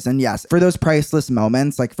those ways. And yes, for those priceless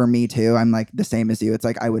moments, like for me too, I'm like the same as you. It's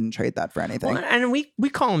like, I wouldn't trade that for anything. Well, and we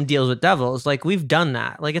call them deals with devils. Like we've done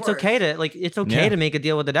that. Like it's okay to make a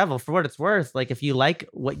deal with the devil for what it's worth. Like if you like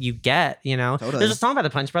what you get, Totally. There's a song by the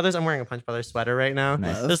Punch Brothers. I'm wearing a Punch Brothers sweater right now.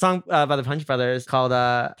 Nice. There's a song by the Punch Brothers called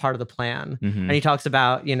Part of the Plan. And he talks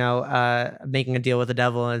about, making a deal with the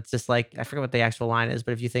devil. And it's just like, I forget what the actual line is,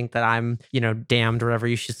 but if you think that I'm, damned or whatever,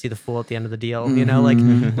 you should see the fool at the end of the deal,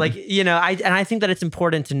 I think that it's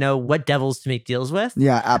important to know what devils to make deals with.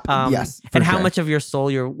 Yeah. Yes. for And how sure. much of your soul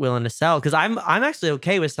you're willing to sell. Because I'm actually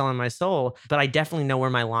okay with selling my soul, but I definitely know where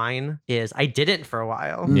my line is. I didn't for a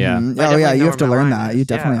while. Yeah. Mhm. I Oh yeah. definitely You know have to where my learn line that. is. You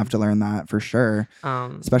definitely Yeah. have to learn that for sure.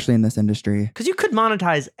 Um, Especially in this industry. because you could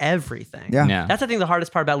monetize everything. Yeah. Yeah. That's I think the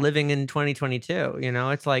hardest part about living in 2022.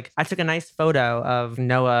 It's like I took a nice photo of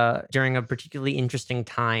Noah during a particularly interesting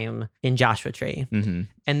time in Joshua Tree.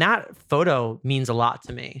 And that photo means a lot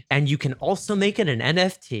to me. And you can also make it an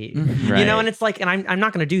NFT. Right. And it's like, and I'm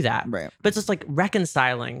not going to do that. Right. But it's just like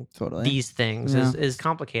reconciling Totally. these things Yeah. is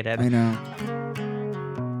complicated. I know.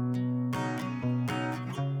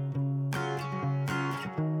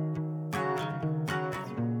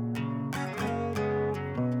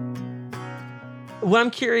 What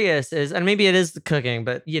I'm curious is, and maybe it is the cooking,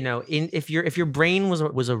 but if your brain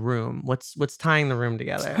was a room, what's tying the room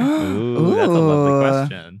together? Ooh, that's a lovely Ooh.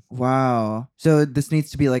 question. Wow. So this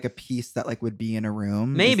needs to be like a piece that like would be in a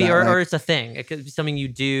room. Is Maybe, that, or like- it's a thing. It could be something you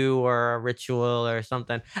do or a ritual or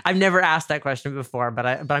something. I've never asked that question before, but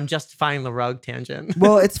I'm justifying the rug tangent.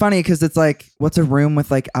 Well, it's funny because it's like, what's a room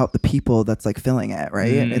with like out the people that's like filling it,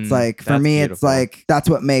 right? It's like, for that's me, beautiful. it's like, that's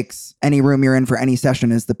what makes any room you're in for any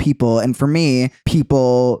session is the people. And for me,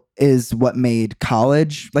 people is what made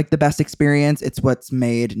college like the best experience. It's what's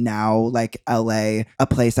made now like LA a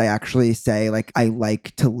place I actually say like I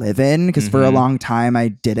like to live in, because for a long time I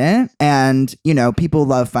didn't. And you know, people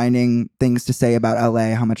love finding things to say about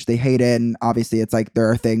LA, how much they hate it. And obviously it's like there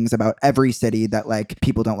are things about every city that like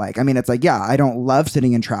people don't like. I mean, it's like, yeah, I don't love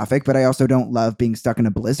sitting in traffic, but I also don't love being stuck in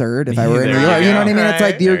a blizzard if I were in New York. You know what I mean? It's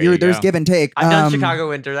like there's give and take. I've done Chicago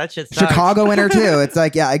winter. That shit's Chicago winter too. It's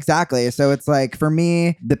like, yeah, exactly. So it's like for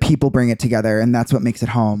me, the people bring it together, and that's what makes it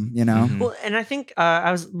home, you know? Well, and I think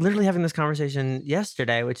I was literally having this conversation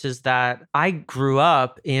yesterday, which is that I grew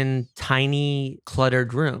up in tiny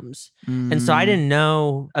cluttered rooms. And so I didn't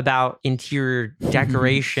know about interior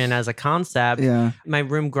decoration as a concept. Yeah. My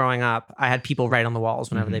room growing up, I had people write on the walls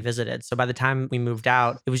whenever they visited. So by the time we moved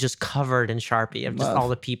out, it was just covered in Sharpie of just all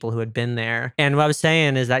the people who had been there. And what I was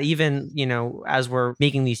saying is that even, you know, as we're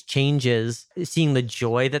making these changes, seeing the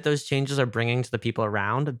joy that those changes are bringing to the people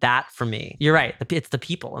around, that for me, you're right. It's the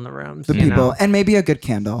people in the rooms. The people, and maybe a good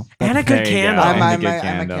candle. And a good candle. I'm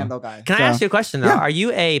a candle guy. Can I ask you a question though? Yeah. Are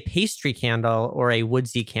you a pastry candle or a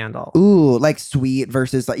woodsy candle? Ooh, like sweet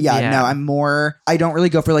versus like, no, I'm more, I don't really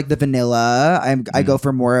go for like the vanilla. I go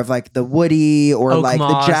for more of like the woody or Oak like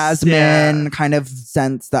moss, the jasmine kind of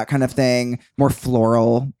scents, that kind of thing. More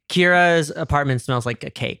floral. Kira's apartment smells like a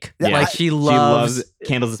cake. Yeah. Like she loves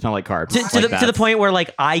candles that smell like carbs. To the point where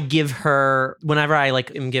like I give her, whenever I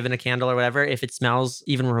like am given a candle or whatever, if it smells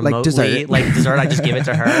even remotely like dessert, I just give it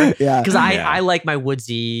to her. Yeah. Because I like my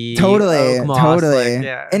woodsy totally. oak moss,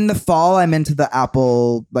 like, In the fall, I'm into the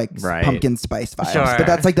apple like pumpkin spice vibes. Sure. But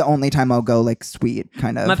that's like the only time I'll go like sweet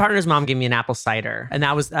kind of. My partner's mom gave me an apple cider, and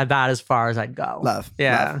that was about as far as I'd go. Love.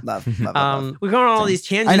 Yeah. Love. We're going on all these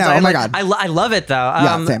tangents. I know. Oh my God. I love it though.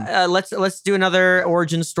 Yeah, same. Let's do another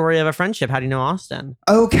origin story of a friendship. How do you know Austin?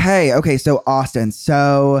 Okay. So Austin.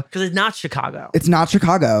 So because it's not Chicago. It's not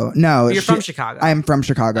Chicago. No, you're from Chicago. I'm from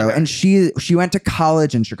Chicago, and she went to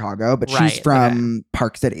college in Chicago, but she's from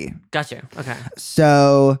Park City. Gotcha. Okay.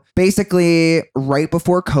 So basically, right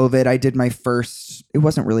before COVID, I did my first. It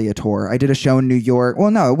wasn't really a tour. I did a show in New York. Well,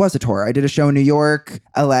 no, it was a tour. I did a show in New York,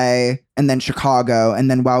 LA, and then Chicago, and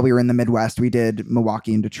then while we were in the Midwest, we did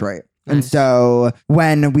Milwaukee and Detroit. Nice. And so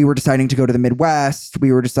when we were deciding to go to the Midwest,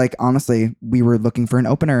 we were just like, honestly, we were looking for an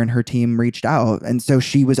opener and her team reached out. And so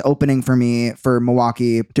she was opening for me for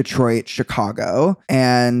Milwaukee, Detroit, Chicago.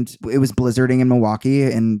 And it was blizzarding in Milwaukee.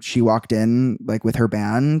 And she walked in like with her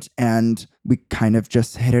band and we kind of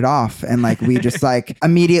just hit it off. And like, we just like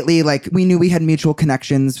immediately, like we knew we had mutual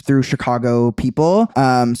connections through Chicago people.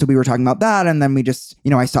 So we were talking about that. And then we just, you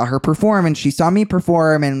know, I saw her perform and she saw me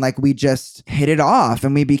perform and like, we just hit it off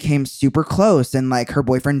and we became super close. And like her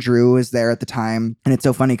boyfriend Drew was there at the time. And it's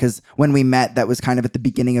so funny because when we met, that was kind of at the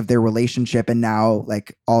beginning of their relationship. And now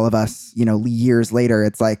like all of us, you know, years later,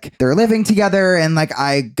 it's like they're living together and like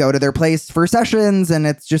I go to their place for sessions and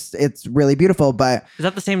it's really beautiful. But is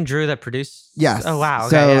that the same Drew that produced? Yes. Oh, wow.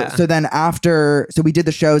 Okay, so then so we did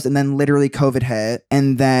the shows and then literally COVID hit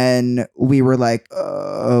and then we were like,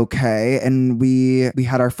 okay. And we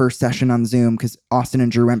had our first session on Zoom because Austin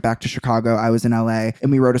and Drew went back to Chicago. I was in LA and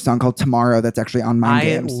we wrote a song called Tomorrow that's actually on Mind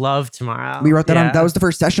Games. I love Tomorrow. We wrote that on, that was the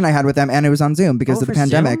first session I had with them and it was on Zoom because of the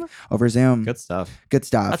pandemic. Zoom? Over Zoom. Good stuff.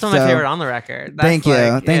 That's one of my favorite on the record. Thank you.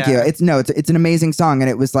 It's an amazing song. And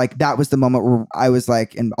it was like, that was the moment where I was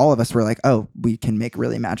like, and all of us were like, oh, we can make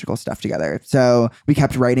really magical stuff together. So we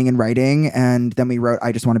kept writing and then we wrote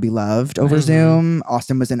I Just Want to Be Loved over Zoom.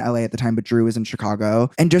 Austin was in LA at the time, but Drew was in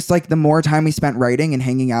Chicago. And just like the more time we spent writing and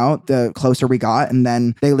hanging out, the closer we got. And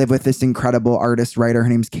then they live with this incredible artist writer. Her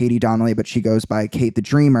name's Katie Donnelly, but she goes by Kate the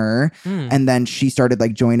Dreamer. And then she started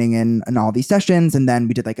like joining in all these sessions. And then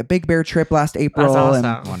we did like a Big Bear trip last April. That's awesome.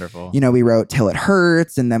 And, wonderful. You know, we wrote Till It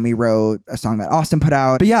Hurts and then we wrote a song that Austin put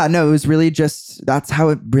out. But yeah, no, it was really just, that's how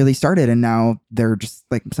it really started. And now they're just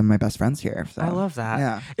like some of my best friends here. So. I love that.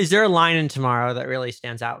 Yeah. Is there a line in Tomorrow that really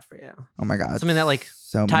stands out for you? Oh my God. Something that like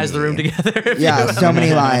so ties the room together. Yeah, so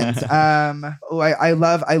many lines. I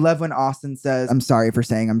love when Austin says, I'm sorry for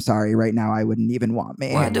saying I'm sorry. Right now, I wouldn't even want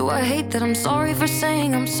me. Why do I hate that I'm sorry for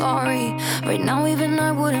saying I'm sorry? Right now, even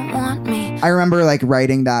I wouldn't want me. I remember like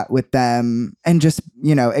writing that with them and just,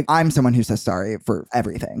 you know, I'm someone who says sorry for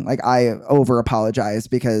everything. Like I over apologize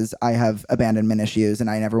because I have abandonment issues and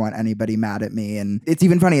I never want anybody mad at me. And it's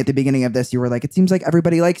even funny at the beginning of this, you were like, it seems like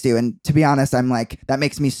everybody likes you. And to be honest, I'm like, that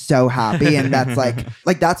makes me so happy. And that's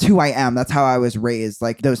like that's who I am. That's how I was raised.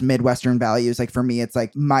 Like those Midwestern values. Like for me, it's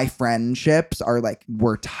like my friendships are like,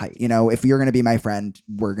 we're tight. You know, if you're going to be my friend,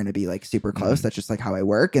 we're going to be like super close. That's just like how I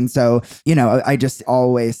work. And so, you know, I just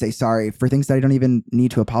always say sorry for things that I don't even need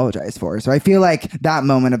to apologize for. So I feel like that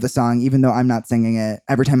moment of the song, even though I'm not singing it,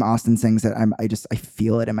 every time Austin sings it, I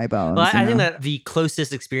feel it in my bones. Well, I you think know? that the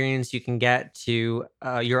closest experience you can get to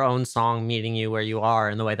your own song meeting you where you are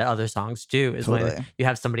in the way that other songs do is when Totally. you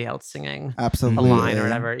have somebody else singing Absolutely. a line or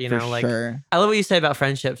whatever, you For know, like sure. I love what you say about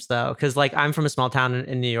friendships though, because like I'm from a small town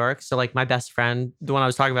in New York. So like my best friend, the one I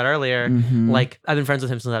was talking about earlier, Mhm. like I've been friends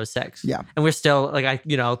with him since I was 6. Yeah. And we're still like,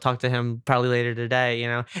 I'll talk to him probably later today, you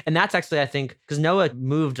know? And that's actually, I think, because Noah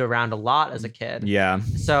moved around a lot as a kid. Yeah.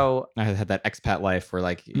 So I had that expat life where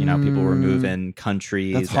like, you know, people were moving That's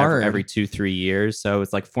countries hard. every 2-3 years. So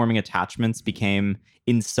it's like forming attachments became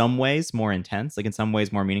in some ways more intense, like in some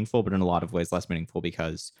ways more meaningful, but in a lot of ways less meaningful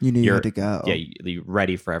because You knew you you're had to go. Yeah, you're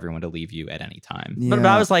ready for everyone to leave you at any time. But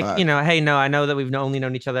I was like, fuck. you know, hey, no, I know that we've only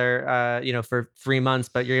known each other, you know, for 3 months,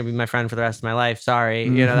 but you're gonna be my friend for the rest of my life. Sorry,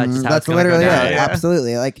 you know, that's just how That's it's gonna literally go down. it. Yeah.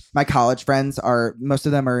 Absolutely. Like my college friends most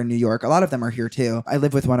of them are in New York. A lot of them are here too. I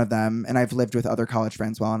live with one of them, and I've lived with other college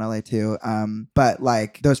friends while in LA too. But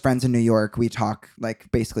like those friends in New York, we talk like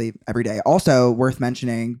basically every day. Also worth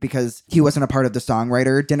mentioning because he wasn't a part of the songwriter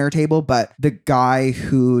dinner table, but the guy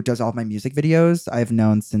who does all of my music videos, I've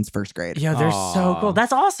known since first grade. Yeah, they're so cool. Aw.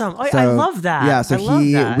 That's awesome. I So, love that. Yeah, so I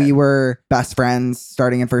love that. we were best friends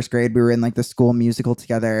starting in first grade. We were in like the school musical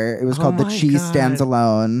together. It was Oh called The my Cheese God. Stands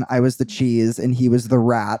Alone. I was the cheese and he was the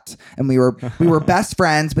rat. And we were best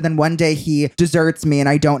friends, but then one day he deserts me and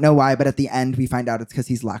I don't know why, but at the end we find out it's because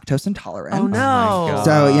he's lactose intolerant. Oh no. God.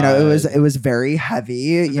 So, you know, it was very heavy,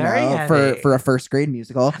 you Very know, heavy. for a first grade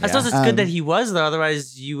musical. I suppose it's good that Um, he was though,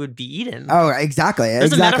 otherwise you would be eaten. Oh, exactly.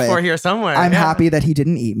 There's exactly. a metaphor here somewhere. I'm Yeah. happy that he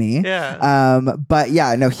didn't eat me. Yeah. But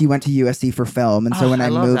yeah, no, he went to USC for film. And so Oh, when I I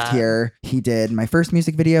love moved that. here, he did my first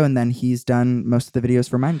music video and then he's done most of the videos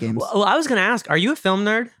for Mind Games. Well, I was gonna ask, are you a film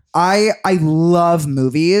nerd? I love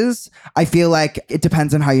movies. I feel like it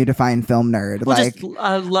depends on how you define film nerd. Well, like just,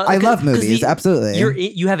 I love movies, absolutely.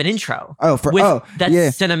 You have an intro. that's That's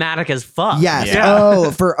cinematic as fuck. yes. Yeah.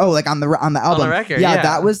 Like on the album. record, Yeah, yeah.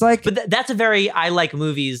 that was like But that's a very I like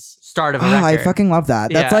movies start of a Oh, record. I fucking love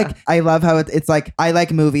that. That's Yeah. like I love how it's like I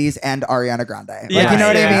like movies and Ariana Grande. Like Yeah, you know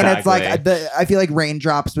what yeah, I mean? It's exactly. like I feel like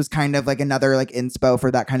Raindrops was kind of like another like inspo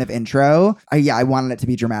for that kind of intro. I wanted it to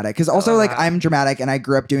be dramatic because also like I'm dramatic and I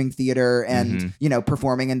grew up doing theater and you know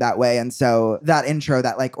performing in that way, and so that intro,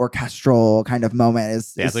 that like orchestral kind of moment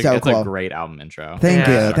is Yeah, it's so it's cool. a great album intro. Thank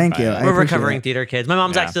Yeah. you, thank you. I We're appreciate recovering it. theater kids. My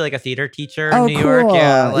mom's Yeah. actually like a theater teacher Oh, in New York. cool.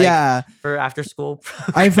 Yeah, like, yeah. for after school.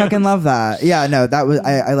 I fucking love that. Yeah, no, that was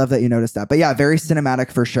I love that you noticed that. But yeah, very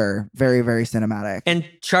cinematic for sure. Very, very cinematic. And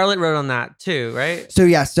Charlotte wrote on that too, right? So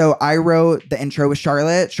yeah, so I wrote the intro with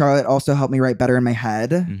Charlotte. Charlotte also helped me write Better in My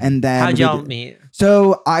Head. And then How'd we y'all did- meet?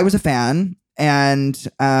 So I was a fan, and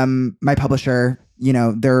my publisher, you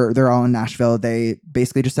know, they're all in Nashville. They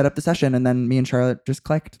basically just set up the session, and then me and Charlotte just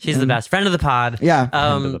clicked. She's the And- best friend of the pod. Yeah.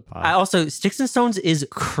 Friend of the pod. I also Sticks and Stones is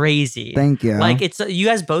crazy. Thank you. Like it's you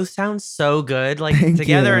guys both sound so good like Thank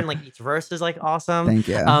together, you. and like each verse is like awesome. Thank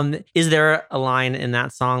you. Is there a line in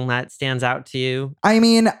that song that stands out to you? I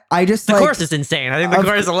mean, I just The like chorus is insane. I think the Of-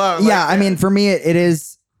 chorus alone. yeah. I mean, for me, it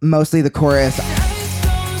is mostly the chorus.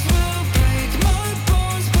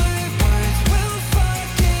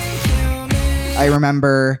 I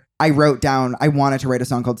remember I wrote down, I wanted to write a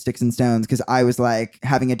song called Sticks and Stones because I was like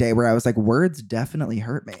having a day where I was like, words definitely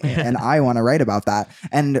hurt me. And I want to write about that.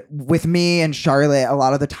 And with me and Charlotte, a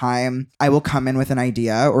lot of the time I will come in with an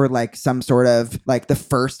idea or like some sort of like the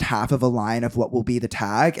first half of a line of what will be the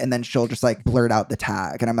tag. And then she'll just like blurt out the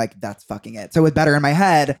tag. And I'm like, that's fucking it. So with Better in My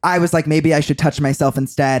Head, I was like, maybe I should touch myself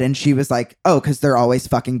instead. And she was like, oh, because they're always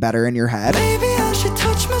fucking better in your head. Maybe I should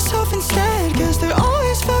touch myself instead, cause they're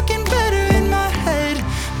always fucking better in my head.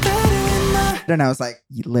 Better in my And I was like,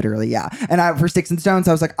 literally, yeah. And for Sticks and Stones,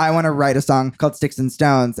 I was like, I want to write a song called Sticks and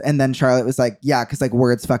Stones. And then Charlotte was like, yeah, because like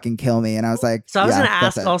words fucking kill me. And I was like, So I was yeah, gonna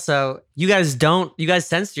that's ask it. also, you guys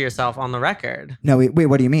censor yourself on the record. No, wait,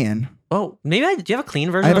 what do you mean? Oh, maybe do you have a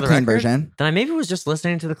clean version? I have of a the clean record? version. Then I maybe was just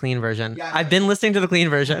listening to the clean version. I've been listening to the clean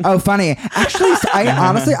version. Oh, funny. Actually, I'm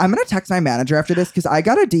going to text my manager after this because I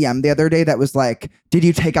got a DM the other day that was like, did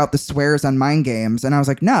you take out the swears on Mind Games? And I was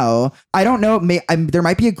like, no. I don't know. There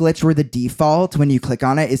might be a glitch where the default when you click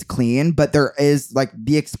on it is clean, but there is like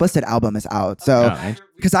the explicit album is out. So, Oh.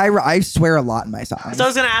 because I swear a lot in my songs. So I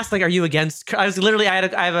was gonna ask, like, are you against? I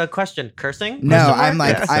have a question. Cursing? No, Question mark? I'm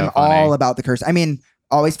like, Yeah. I'm So funny. all about the curse. I mean,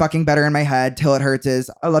 Always fucking better in my head. Till It Hurts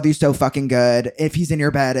is I love you so fucking good. If He's in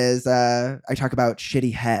Your Bed is I talk about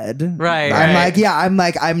shitty head. Right.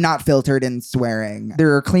 I'm not filtered in swearing.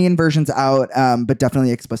 There are clean versions out, but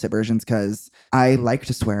definitely explicit versions because I like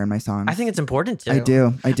to swear in my songs. I think it's important to. I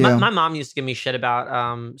do. My mom used to give me shit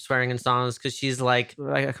about swearing in songs because she's like,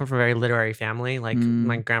 I come from a very literary family. Like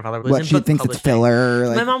my grandfather was What in she book thinks it's publishing. filler.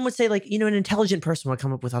 Like, My mom would say like, an intelligent person would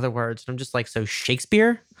come up with other words. And I'm just like, so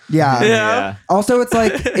Shakespeare? yeah. Yeah. Also, it's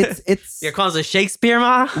like it's You're calling us a Shakespeare,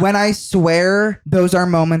 Ma? when I swear, those are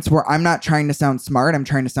moments where I'm not trying to sound smart. I'm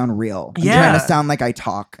trying to sound real. I'm Yeah. trying to sound like I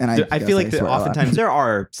talk. And I feel like that swear a lot. oftentimes there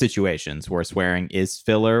are situations where swearing is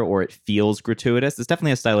filler or it feels gratuitous. It's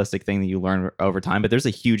definitely a stylistic thing that you learn over time, but there's a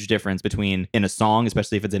huge difference between in a song,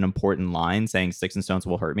 especially if it's an important line, saying sticks and stones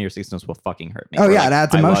will hurt me or sticks and stones will fucking hurt me. Oh, Or, yeah, like, it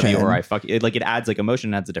adds I love you emotion. or I fuck it. Like it adds like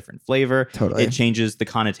emotion, adds a different flavor. Totally. It changes the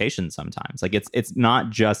connotation sometimes. Like it's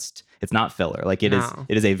not filler. Like it is. No.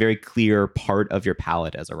 It is a very clear part of your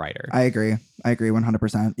palette as a writer. I agree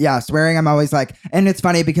 100%. Yeah, swearing, I'm always like, and it's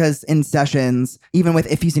funny because in sessions, even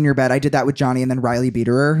with If He's in Your Bed, I did that with Johnny and then Riley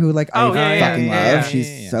Biederer, who like I fucking love.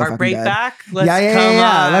 She's so Heartbreak fucking good. Back?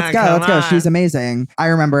 Yeah. Let's go. Come She's on. amazing. I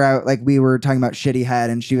remember we were talking about Shitty Head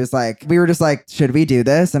and she was like, we were just like, should we do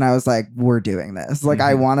this? And I was like, we're doing this. Like,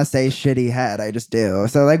 I want to say Shitty Head. I just do.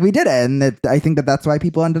 So like we did it. And I think that's why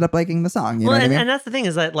people ended up liking the song. You know what I mean? And that's the thing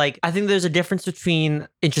is that like, I think there's a difference between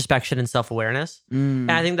introspection and self-awareness.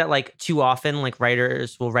 And I think that like too often like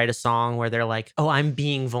writers will write a song where they're like, oh, I'm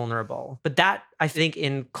being vulnerable. But that, I think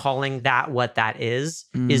in calling that what that is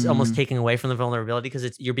almost taking away from the vulnerability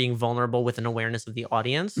because you're being vulnerable with an awareness of the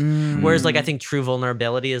audience. Whereas like I think true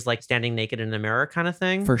vulnerability is like standing naked in a mirror kind of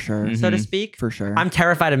thing. For sure. So to speak. For sure. I'm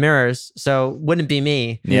terrified of mirrors, so wouldn't be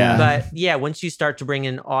me. Yeah. But yeah, once you start to bring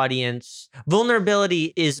in audience,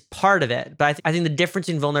 vulnerability is part of it. But I think the difference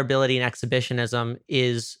in vulnerability and exhibitionism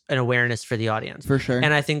is an awareness for the audience. For sure.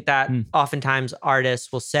 And I think that oftentimes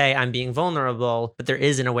artists will say, I'm being vulnerable, but there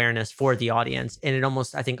is an awareness for the audience. And it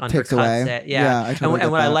almost, I think, Takes away. undercuts it. Yeah. I totally and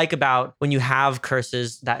get what I that. like about when you have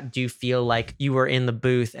curses that do feel like you were in the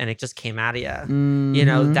booth and it just came out of you, you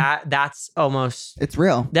know, that's almost, It's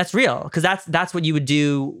real. that's real. Cause that's what you would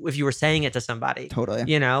do if you were saying it to somebody. Totally.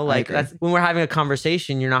 You know, like agree. that's when we're having a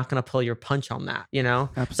conversation, you're not going to pull your punch on that, you know?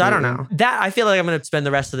 So I Absolutely. don't know. That I feel like I'm going to spend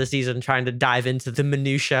the rest of the season trying to dive into the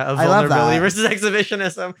minutia of I love vulnerability that. versus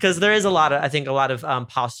exhibitionism. Because there is a lot of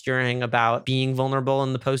posturing about being vulnerable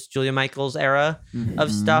in the post Julia Michaels era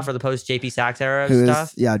of stuff or the post JP Sachs era of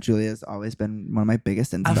stuff. Julia's always been one of my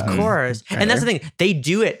biggest inspo. Of course. And that's the thing. They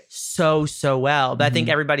do it so well. But I think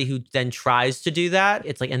everybody who then tries to do that,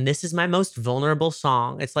 it's like, and this is my most vulnerable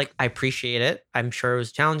song. It's like, I appreciate it. I'm sure it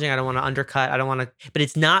was challenging. I don't want to undercut. I don't want to, but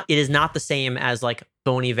it is not the same as like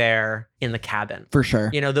Bon Iver in the cabin. For sure.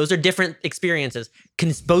 You know, those are different experiences.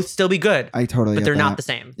 Can both still be good, I totally but get they're not that. the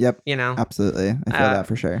same. Yep. You know? Absolutely. I feel that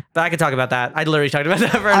for sure. But I could talk about that. I literally talked about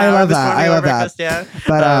that for an I hour love this that. morning I over love that. breakfast,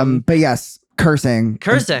 yeah. But yes, cursing.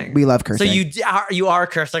 Cursing. We love cursing. So you are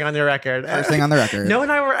cursing on your record. Cursing on the record. No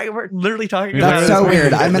and I were literally talking about That's it. so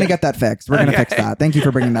weird. I'm going to get that fixed. We're going to fix that. Thank you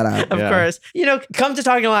for bringing that up. Of course. You know, come to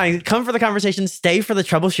Talking Line. Come for the conversation. Stay for the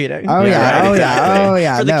troubleshooting. Oh, yeah. right, Oh, exactly. yeah. Oh,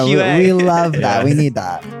 yeah. For the No, QA. we love that. Yeah. We need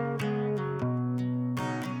that.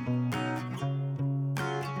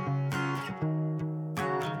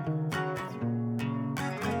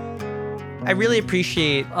 I really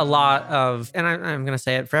appreciate a lot of, and I'm going to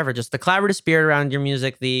say it forever, just the collaborative spirit around your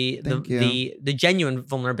music, Thank you. the genuine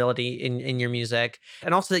vulnerability in your music,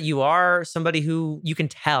 and also that you are somebody who you can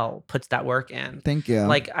tell puts that work in. Thank you.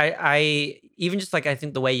 Like I even just like I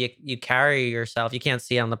think the way you carry yourself, you can't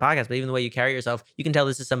see it on the podcast, but even the way you carry yourself, you can tell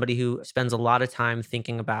this is somebody who spends a lot of time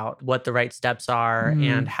thinking about what the right steps are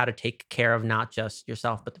and how to take care of not just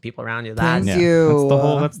yourself but the people around you. Thank That's you.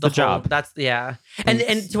 That's the whole- job. That's yeah. And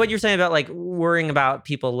to what you're saying about like worrying about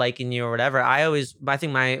people liking you or whatever, I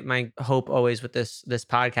think my hope always with this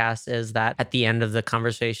podcast is that at the end of the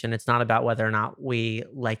conversation, it's not about whether or not we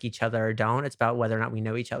like each other or don't. It's about whether or not we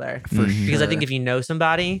know each other. For sure. Because I think if you know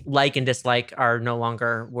somebody, like and dislike are no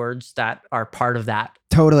longer words that are part of that.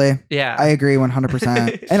 Totally. Yeah. I agree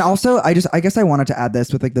 100%. And also, I guess I wanted to add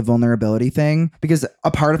this with like the vulnerability thing because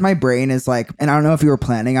a part of my brain is like, and I don't know if you were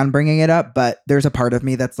planning on bringing it up, but there's a part of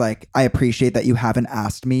me that's like, I appreciate that you haven't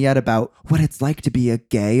asked me yet about what it's like to be a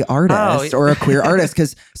gay artist or a queer artist.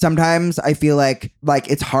 Cause sometimes I feel like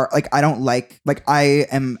it's hard. Like I don't like I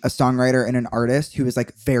am a songwriter and an artist who is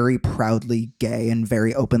like very proudly gay and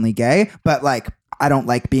very openly gay, but like, I don't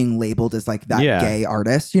like being labeled as like that Yeah. gay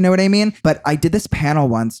artist. You know what I mean? But I did this panel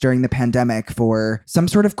once during the pandemic for some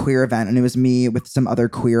sort of queer event, and it was me with some other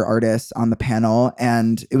queer artists on the panel,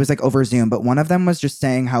 and it was like over Zoom. But one of them was just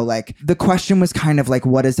saying how like the question was kind of like,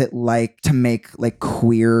 what is it like to make like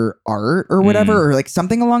queer art or whatever, or like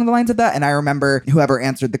something along the lines of that. And I remember whoever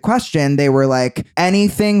answered the question, they were like,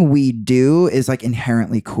 anything we do is like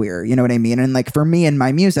inherently queer. You know what I mean? And like for me in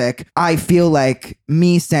my music, I feel like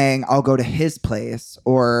me saying I'll go to his place,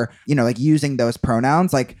 or, you know, like using those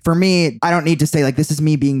pronouns, like for me, I don't need to say like this is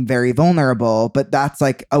me being very vulnerable, but that's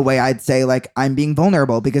like a way I'd say like I'm being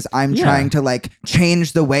vulnerable because I'm trying to like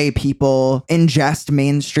change the way people ingest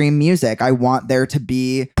mainstream music. I want there to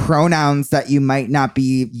be pronouns that you might not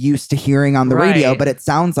be used to hearing on the radio, Right. but it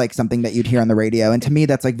sounds like something that you'd hear on the radio. And to me,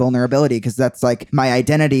 that's like vulnerability, because that's like my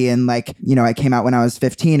identity. And like, you know, I came out when I was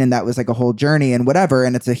 15, and that was like a whole journey and whatever.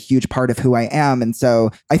 And it's a huge part of who I am. And so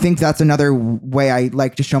I think that's another way I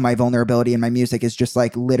like to show my vulnerability in my music, is just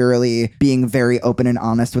like literally being very open and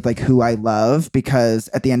honest with like who I love. Because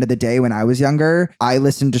at the end of the day, when I was younger, I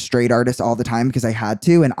listened to straight artists all the time because I had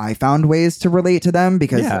to, and I found ways to relate to them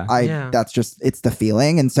because that's just, it's the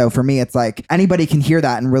feeling. And so for me, it's like anybody can hear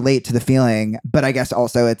that and relate to the feeling. But I guess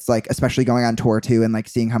also it's like, especially going on tour too, and like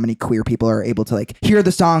seeing how many queer people are able to like hear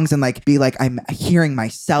the songs and like be like, I'm hearing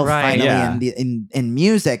myself finally in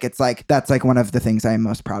music. It's like, that's like one of the things I'm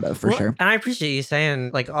most proud of for sure. And I appreciate you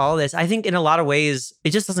saying like all this. I think in a lot of ways,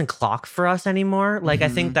 it just doesn't clock for us anymore. Like I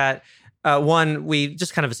think that one, we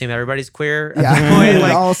just kind of assume everybody's queer at this point.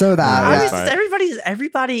 Like, also that. I Yeah. mean,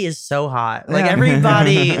 everybody is so hot. Like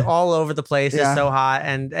everybody all over the place is so hot,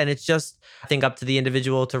 and it's just I think up to the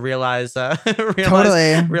individual to realize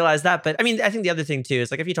realize that. But I mean, I think the other thing too is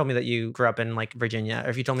like if you told me that you grew up in like Virginia, or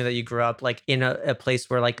if you told me that you grew up like in a place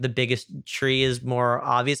where like the biggest tree is more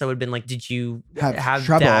obvious, I would have been like, did you have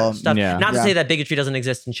trouble? that stuff? Yeah. Not to say that bigotry doesn't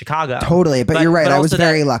exist in Chicago. Totally. But you're right. but I was also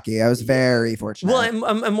very that- lucky. I was very fortunate. Well,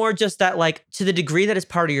 I'm more just that like to the degree that it's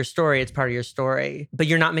part of your story, it's part of your story. But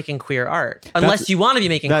you're not making queer art unless you want to be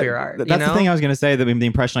making queer art. That's you know? the thing I was going to say. The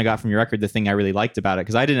impression I got from your record, the thing I really liked about it,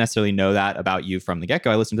 because I didn't necessarily know that about you from the get-go.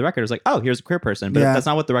 I listened to the record. I was like, oh, here's a queer person. But that's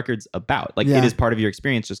not what the record's about. Like it is part of your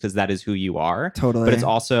experience just because that is who you are. Totally. But it's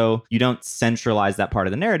also, you don't centralize that part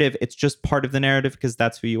of the narrative. It's just part of the narrative because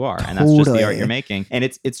that's who you are. And that's just the art you're making. And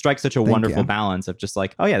it strikes such a wonderful balance of just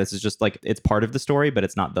like, oh yeah, this is just like, it's part of the story, but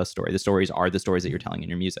it's not the story. The stories are the stories that you're telling in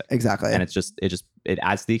your music. Exactly. And it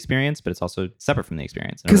adds to the experience, but it's also separate from the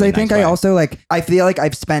experience. Because I think I also like, I feel like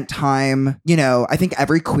I've spent time, you know, I think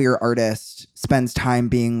every queer artist spends time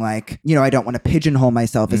being like, you know, I don't want to pigeonhole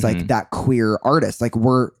myself as like that queer artist. Like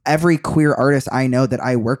every queer artist I know that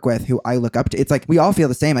I work with who I look up to, it's like, we all feel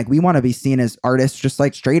the same. Like we want to be seen as artists, just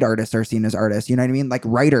like straight artists are seen as artists. You know what I mean? Like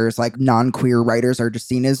writers, like non-queer writers are just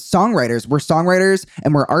seen as songwriters. We're songwriters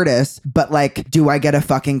and we're artists, but like, do I get a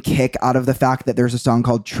fucking kick out of the fact that there's a song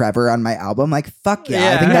called Trevor on my album? Like, fuck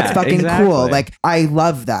yeah. I think that's fucking cool. Like, I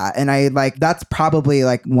love that. And I like, that's probably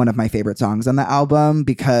like one of my favorite songs on the album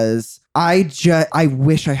because I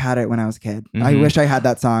wish I had it when I was a kid. I wish I had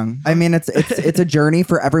that song. I mean, it's a journey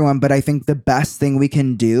for everyone, but I think the best thing we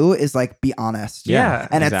can do is like be honest. Yeah.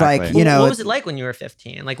 And it's like, you know, what was it like when you were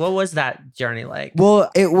 15? Like, what was that journey like?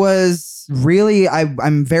 Well, it was really,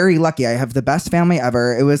 I'm very lucky. I have the best family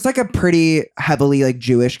ever. It was like a pretty heavily like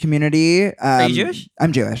Jewish community. Are you Jewish?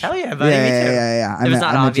 I'm Jewish. Hell yeah, buddy. Me too. Yeah. It was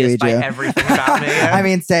not obvious by everything about me. Yeah. I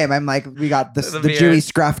mean, same. I'm like, we got the beard. Jewy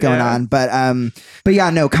scruff going on, but yeah,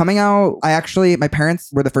 no, coming out, my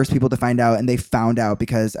parents were the first people to find out, and they found out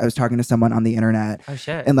because I was talking to someone on the internet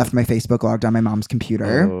and left my Facebook logged on my mom's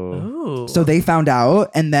computer. Ooh. So they found out,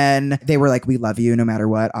 and then they were like, we love you no matter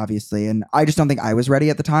what, obviously. And I just don't think I was ready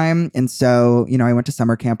at the time. And so, you know, I went to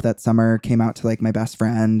summer camp that summer, came out to like my best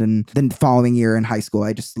friend. And then the following year in high school,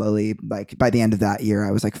 I just slowly, like by the end of that year,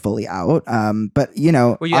 I was like fully out. But you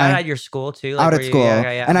know, were you out at your school too? Like, out at school.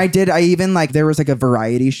 And I even like, there was like a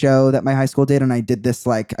variety show that my high school did. And I did this,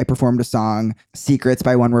 like, I performed a song, Secrets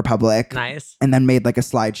by One Republic. Nice. And then made like a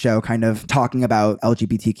slideshow kind of talking about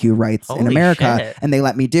LGBTQ rights in Holy America. shit. And they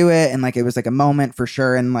let me do it. And like, it was like a moment for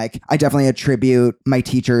sure. And like, I definitely attribute my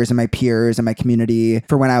teachers and my peers and my community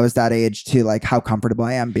for when I was that age to like how comfortable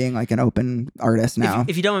I am being like an open artist now.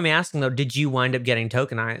 If you don't mind me asking though, did you wind up getting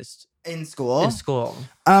tokenized In school? in school?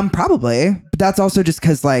 Probably. But that's also just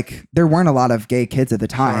because like there weren't a lot of gay kids at the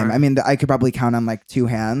time. Sure. I mean, I could probably count on like two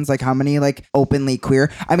hands, like how many like openly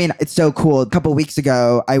queer. I mean, it's so cool. A couple weeks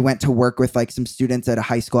ago, I went to work with like some students at a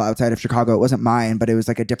high school outside of Chicago. It wasn't mine, but it was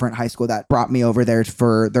like a different high school that brought me over there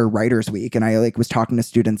for their writers week. And I like was talking to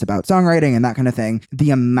students about songwriting and that kind of thing.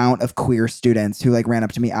 The amount of queer students who like ran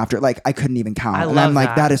up to me after, like I couldn't even count. I And love I'm like,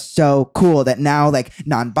 that. that is so cool that now like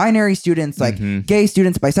non-binary students, like gay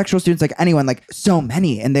students, bisexual students, like anyone, like so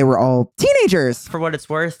many. And they were all teenagers. For what it's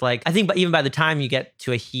worth, like I think, but even by the time you get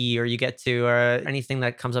to a he or you get to anything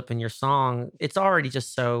that comes up in your song, it's already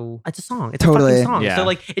just so it's a song. It's Totally. a fucking song. Yeah. So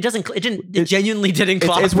like it genuinely didn't. It's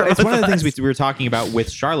clock for one of the things us. we were talking about with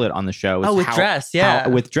Charlotte on the show. Is Oh, with Dress, yeah.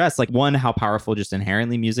 with Dress, like one, how powerful just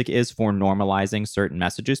inherently music is for normalizing certain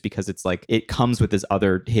messages, because it's like it comes with this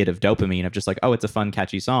other hit of dopamine of just like, oh, it's a fun,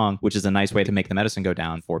 catchy song, which is a nice way to make the medicine go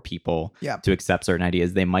down for people Yeah. to accept certain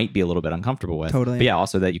ideas they might be a little bit uncomfortable with. Totally. But yeah,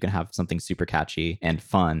 also that you can have something super catchy and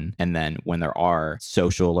fun, and then when there are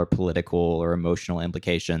social or political or emotional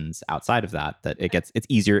implications outside of that, it's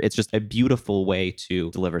easier. It's just a beautiful way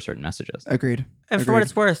to deliver certain messages. Agreed. And for what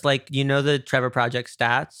it's worth, like, you know, the Trevor Project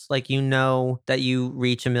stats, like, you know, that you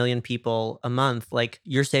reach 1 million people a month, like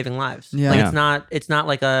you're saving lives. Yeah. Like, Yeah. it's not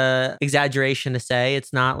like a exaggeration to say,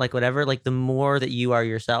 it's not like whatever, like the more that you are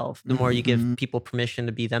yourself, the more you give people permission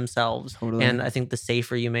to be themselves. Totally. And I think the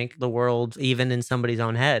safer you make the world, even in somebody's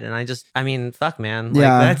own head. And I mean, fuck, man.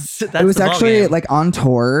 Yeah. Like, that's It was the actually ballgame. like on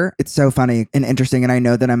tour. It's so funny and interesting. And I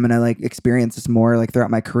know that I'm going to like experience this more like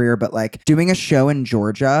throughout my career, but like doing a show in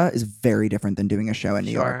Georgia is very different than doing a show in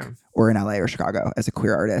New York Sure. or in LA or Chicago as a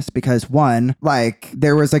queer artist. Because one, like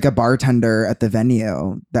there was like a bartender at the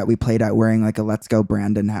venue that we played at wearing like a Let's Go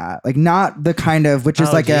Brandon hat. Like not the kind of, which is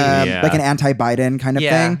Oh, like geez. like an anti-Biden kind of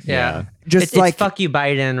yeah, thing. yeah. Just It's like, fuck you,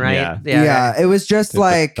 Biden, right? yeah, okay. it was just The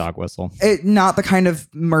like, dog whistle. not the kind of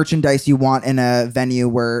merchandise you want in a venue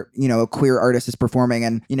where, you know, a queer artist is performing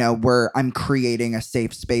and, you know, where I'm creating a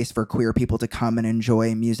safe space for queer people to come and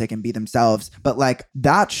enjoy music and be themselves. But like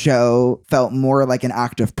that show felt more like an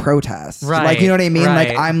act of protest. Right, Like, you know what I mean? Like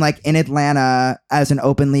right. I'm like in Atlanta as an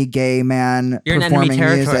openly gay man You're in enemy performing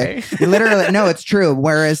territory. music. Literally, no, it's true.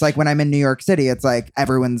 Whereas like when I'm in New York City, it's like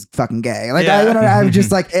everyone's fucking gay. Like Yeah. I'm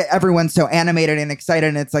just like everyone's so animated and excited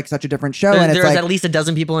and it's like such a different show. There, and it's there's like at least a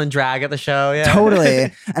dozen people in drag at the show. Yeah.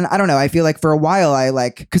 totally. And I don't know, I feel like for a while I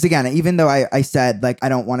like, because again, even though I said like I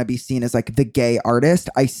don't want to be seen as like the gay artist,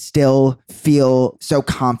 I still feel so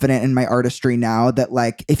confident in my artistry now that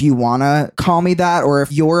like if you want to call me that, or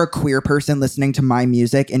if you're a queer person listening to my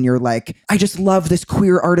music and you're like, I just love this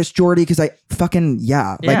queer artist Jordy because I fucking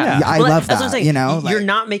I Well, love that's what I'm that, saying. you know. You're Like,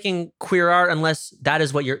 not making queer art unless that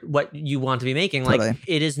is what you want to be making. Like, Totally.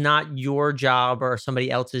 it is not your job or somebody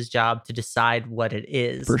else's job to decide what it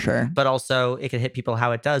is. for sure. But also, it can hit people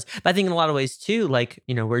how it does. But I think in a lot of ways too, like,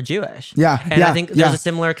 you know, we're Jewish. Yeah. And yeah, I think there's yeah. a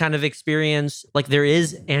similar kind of experience. Like, there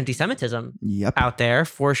is anti-Semitism Yep. out there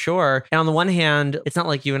for sure. And on the one hand, it's not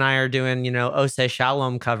like you and I are doing, you know, Oseh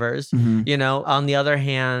Shalom covers. Mhm. You know, on the other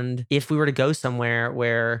hand, if we were to go somewhere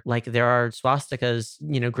where like there are swastikas,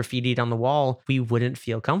 you know, graffitied on the wall, we wouldn't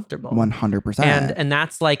feel comfortable. 100%. And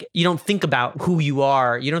that's like, you don't think about who you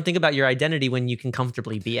are. You don't think about your identity when you can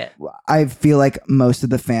comfortably be it. I feel like most of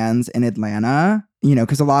the fans in Atlanta, you know,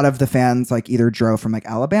 because a lot of the fans like either drove from like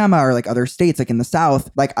Alabama or like other states, like in the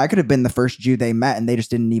South. Like I could have been the first Jew they met and they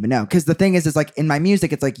just didn't even know. Because the thing is like in my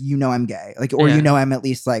music, it's like, you know, I'm gay, like, or Yeah. you know, I'm at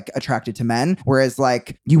least like attracted to men. Whereas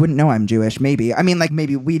like you wouldn't know I'm Jewish. Maybe. I mean, like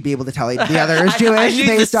maybe we'd be able to tell the other is Jewish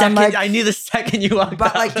based on like. I knew the second you walked But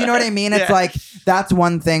out. like, you know what I mean? It's Yeah. like, that's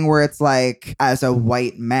one thing where it's like, as a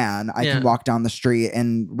white man, I Yeah. can walk down the street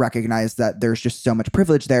and recognize that there's just so much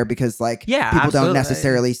privilege there because like Yeah, people absolutely. don't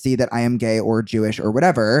necessarily see that I am gay or Jewish or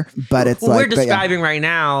whatever. But it's what like, we're but yeah. describing right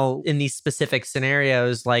now in these specific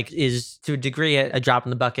scenarios, like, is to a degree a drop in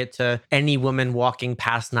the bucket to any woman walking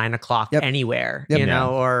past 9 o'clock Yep. anywhere, Yep. you know,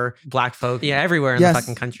 or black folk, everywhere in Yes. the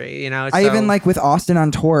fucking country, you know. I So- even like with Austin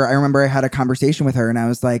on tour, I remember I had a conversation with her and I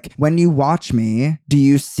was like, when you watch me, do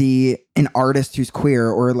you see an artist who's queer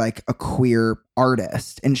or like a queer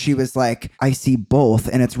artist? And she was like, I see both.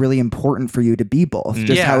 And it's really important for you to be both.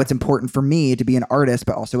 Just Yeah. how it's important for me to be an artist,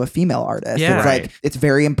 but also a female artist. Yeah. It's Right. like, it's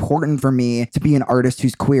very important for me to be an artist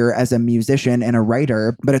who's queer as a musician and a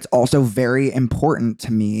writer, but it's also very important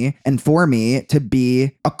to me and for me to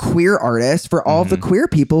be a queer artist for all of the queer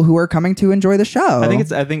people who are coming to enjoy the show. I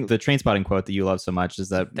think the Trainspotting quote that you love so much is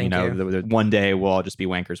that Thank you. one day we'll all just be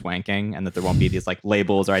wankers wanking, and that there won't be these like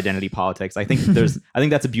labels or identity politics. I think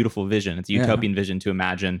that's a beautiful vision. It's a utopian vision to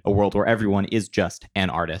imagine a world where everyone is just an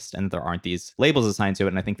artist and there aren't these labels assigned to it.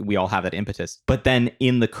 And I think that we all have that impetus. But then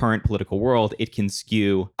in the current political world, it can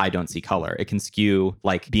skew I don't see color. It can skew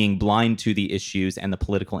like being blind to the issues and the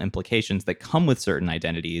political implications that come with certain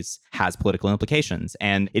identities has political implications.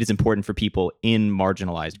 And it is important for people in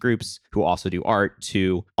marginalized groups who also do art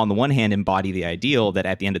to, on the one hand, embody the ideal that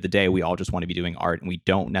at the end of the day, we all just want to be doing art and we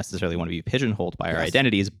don't necessarily want to be pigeonholed by our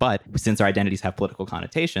identities. But since our identities have political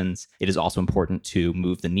connotations, it is also important to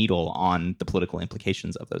move the needle on the political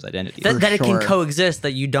implications of those identities. That it can coexist,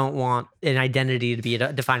 that you don't want an identity to be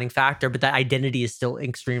a defining factor, but that identity is still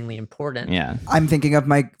extremely important. Yeah. I'm thinking of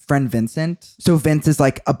my friend Vincent. So Vince is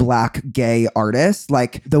like a Black gay artist.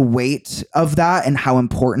 Like the weight of that and how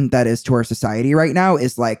important that is to our society right now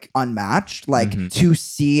is like unmatched. Like to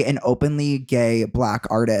see an openly gay Black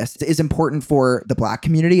artist is important for the Black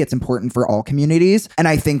community. It's important for all communities. And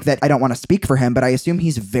I think that I don't want to speak for him, but I assume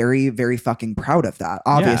he's very, very fucking proud of that,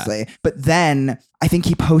 obviously. Yeah. But then I think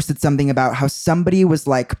he posted something about how somebody was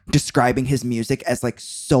like describing his music as like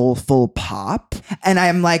soulful pop. And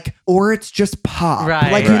I'm like, or it's just pop.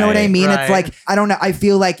 Right. Like, you know what I mean? Right. It's like, I don't know. I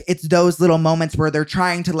feel like it's those little moments where they're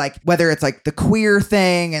trying to like, whether it's like the queer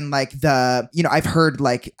thing and like the, you know, I've heard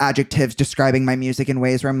like adjectives describing my music in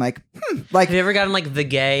ways where I'm like, like. Have you ever gotten like the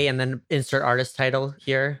gay and then insert artist title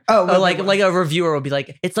here? Oh, like a reviewer will be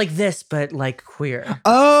like, it's like this, but like queer.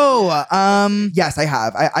 Yes, I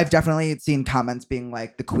have. I've definitely seen comments being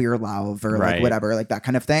like the queer love or like whatever, like that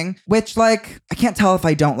kind of thing, which like, I can't tell if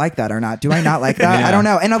I don't like that or not. Do I not like that? I don't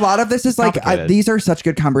know. And a lot of this is like, these are such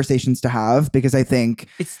good conversations to have because I think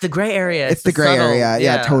it's the gray area. It's the gray area.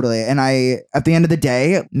 Yeah, totally. And at the end of the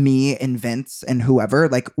day, me and Vince and whoever,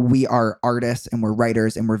 like we are artists and we're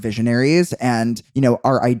writers and we're visionaries. And, you know,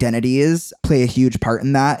 our identities play a huge part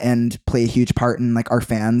in that and play a huge part in like our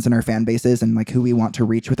fans and our fan bases and like who we want to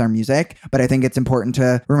reach with our music. But I think it's important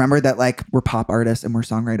to remember that like we're pop artists and we're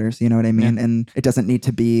songwriters, you know what I mean? Yeah. And it doesn't need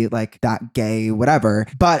to be like that gay, whatever.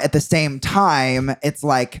 But at the same time, it's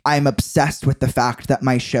like I'm obsessed with the fact that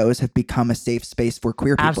my shows have become a safe space for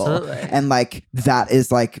queer people. Absolutely. And like that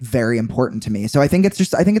is like very important to me. So I think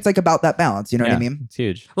it's like about that balance, you know what I mean? It's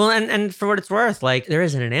huge. Well, and for what it's worth, like there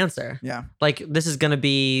isn't an answer. Yeah. Like this is going to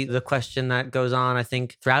be the question that goes on, I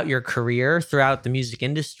think, throughout your career, throughout the music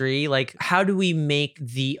industry. Like, how do we make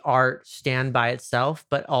the art stand by itself,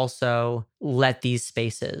 but also let these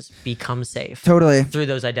spaces become safe? Totally. Through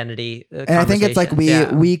those identity and I think it's like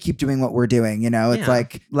we keep doing what we're doing, you know? It's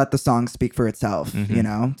like, let the song speak for itself, you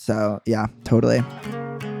know? So yeah, totally.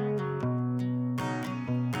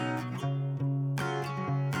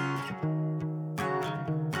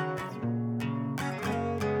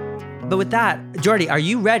 But with that, Jordy, are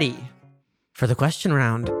you ready for the question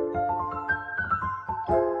round?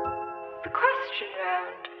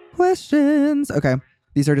 Questions. Okay.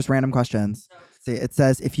 These are just random questions. See, it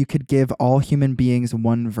says, if you could give all human beings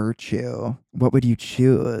one virtue, what would you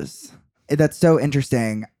choose? That's so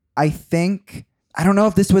interesting. I don't know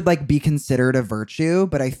if this would like be considered a virtue,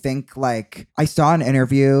 but I think like I saw an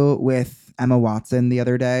interview with Emma Watson the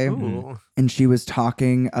other day. Ooh. And she was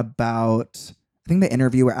talking about, I think the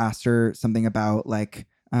interviewer asked her something about like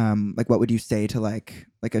what would you say to like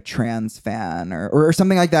a trans fan or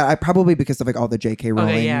something like that? Probably because of like all the J.K.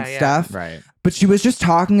 Rowling stuff. Right. But she was just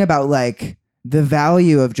talking about like the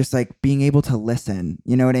value of just like being able to listen.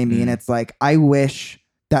 You know what I mean? It's like, I wish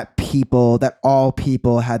that all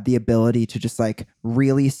people had the ability to just like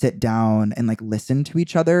really sit down and like listen to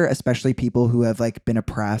each other, especially people who have like been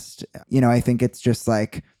oppressed. You know, I think it's just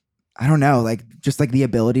like, I don't know, like just like the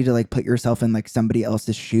ability to like put yourself in like somebody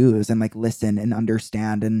else's shoes and like listen and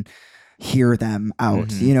understand and hear them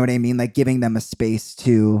out. You know what I mean? Like giving them a space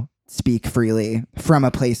to speak freely from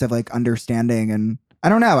a place of like understanding. And I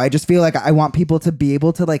don't know. I just feel like I want people to be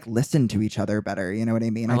able to like listen to each other better. You know what I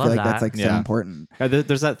mean? I feel like that's like so important.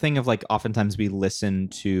 There's that thing of like oftentimes we listen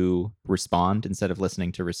to respond instead of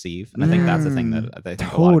listening to receive. And I think that's the thing that I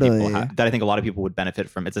think a lot of people that I think a lot of people would benefit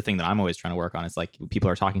from. It's a thing that I'm always trying to work on. It's like people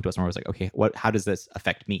are talking to us and we're always like, okay, how does this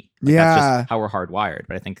affect me? Like, that's just how we're hardwired.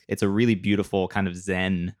 But I think it's a really beautiful kind of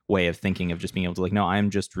Zen way of thinking of just being able to like, no, I'm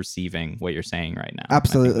just receiving what you're saying right now.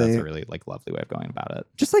 Absolutely. That's a really like lovely way of going about it.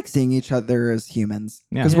 Just like seeing each other as humans.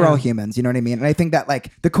 Because we're all humans, you know what I mean? And I think that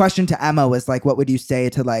like the question to Emma was like, what would you say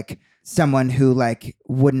to like someone who like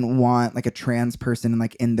wouldn't want like a trans person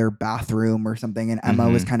like in their bathroom or something? And Emma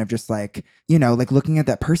was kind of just like, you know, like looking at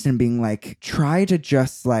that person being like, try to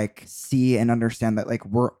just like see and understand that like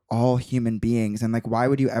we're all human beings. And like, why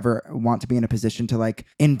would you ever want to be in a position to like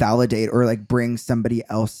invalidate or like bring somebody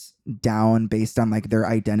else down based on like their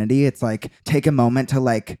identity. It's like take a moment to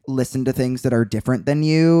like listen to things that are different than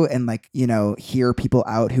you and like, you know, hear people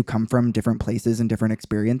out who come from different places and different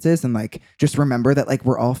experiences, and like just remember that like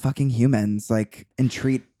we're all fucking humans, like, and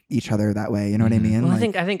treat each other that way. You know what I mean? Well,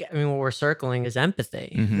 Like, I think what we're circling is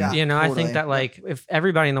empathy. Mhm. Yeah, You know, I totally. think that like if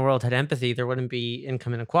everybody in the world had empathy, there wouldn't be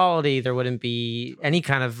income inequality. There wouldn't be any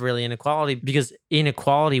kind of really inequality, because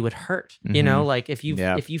inequality would hurt. You know, like if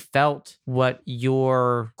you felt what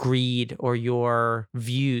your greed or your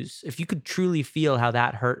views, if you could truly feel how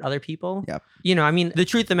that hurt other people. Yep. You know, I mean, the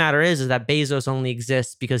truth of the matter is that Bezos only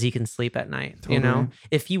exists because he can sleep at night. You know, Totally.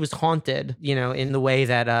 if he was haunted, you know, in the way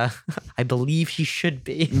that I believe he should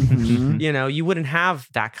be. mhm. You know, you wouldn't have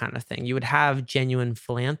that kind of thing. You would have genuine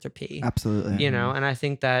philanthropy. Absolutely. You know, and I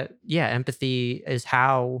think that empathy is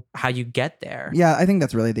how you get there. Yeah, I think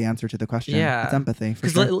that's really the answer to the question. Yeah. It's empathy. For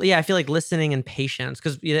Because sure. I feel like listening and patience.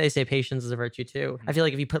 Because they say patience is a virtue too. I feel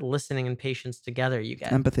like if you put listening and patience together, you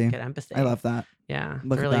get Empathy. Get empathy. I love that. Yeah,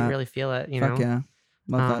 Look at really, that. really feel it. You Fuck know, yeah.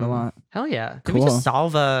 Love that a lot. Hell yeah. Did we Cool. just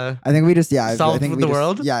solve a? I think we just, I Solved think we the just,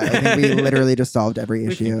 world? Yeah, I think we literally just solved every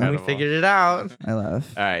issue. We figured it out. I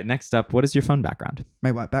love All right, next up, what is your phone background?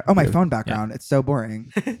 my what back? Oh, my phone background. It's so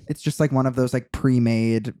boring. It's just like one of those like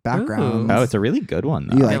pre-made backgrounds. Oh, it's a really good one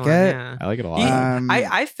though. You like Good one, it? yeah. I like it a lot.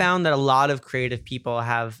 I found that a lot of creative people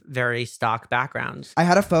have very stock backgrounds. I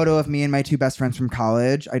had a photo of me and my two best friends from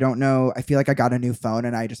college. I don't know. I feel like I got a new phone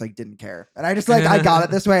and I just like didn't care. And I just like I got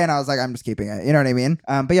it this way and I was like, I'm just keeping it. You know what I mean?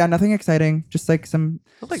 But yeah, nothing exciting. Just like some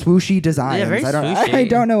swooshy designs. very I swooshy.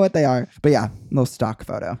 don't know what they are. But yeah, little stock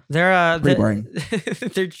photo. They're Pretty boring.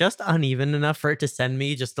 they're just uneven enough for it to send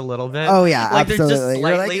me just a little bit. Oh yeah, like absolutely. they're just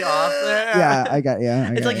You're slightly off there. Yeah, I got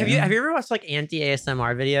yeah. It's like have you ever watched like anti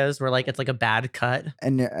ASMR videos where like it's like a bad cut,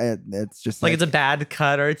 And it's just like it's a bad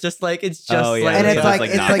cut, or it's just like it's just Oh, yeah, like and it's it's like like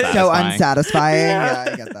it's not like so satisfying. unsatisfying. Yeah.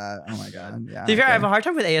 Yeah, I get that. Oh my god. Yeah. To be fair, I okay. have a hard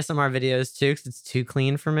time with ASMR videos too because it's too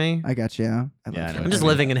clean for me. I get you. I love Yeah, I that. know I'm just I mean,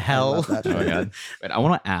 living in hell. love that Oh my shit. god! Wait, I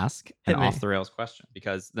want to ask an Hit me. off the rails question,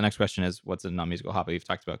 because the next question is, what's a non-musical hobby? We've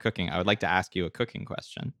talked about cooking. I would like to ask you a cooking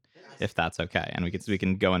question, if that's okay, and we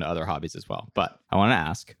can go into other hobbies as well. But I want to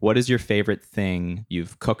ask, what is your favorite thing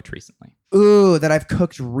you've cooked recently? Ooh, that I've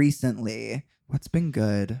cooked recently. What's been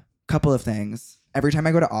good? Couple of things. Every time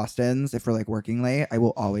I go to Austin's, if we're like working late, I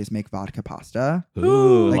will always make vodka pasta.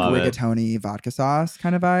 Ooh, Like love it. rigatoni vodka sauce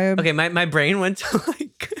kind of vibe. Okay, my brain went to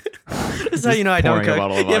like. This is how Just you know I don't pouring a cook.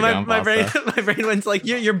 bottle of Yeah, vodka on my brain pasta. my brain went to like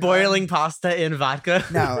you're boiling pasta in vodka.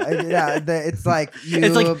 No, it's like you.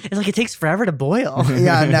 it's like it takes forever to boil.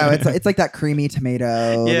 Yeah, no, it's like that creamy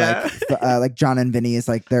tomato, Yeah. like John and Vinny's,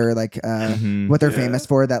 like they're like Mhm. what they're famous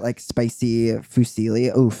for, that like spicy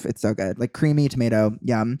fusilli. Oof, it's so good, like creamy tomato,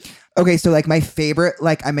 yum. Okay, so like my favorite,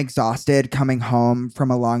 like I'm exhausted coming home from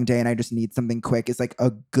a long day and I just need something quick, is like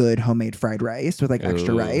a good homemade fried rice with like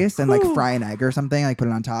extra Ooh. rice and like fry an egg or something, like put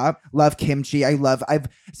it on top. Love kimchi. I've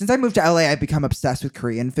since I moved to LA, I've become obsessed with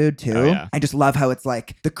Korean food too. Oh, yeah. I just love how it's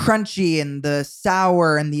like the crunchy and the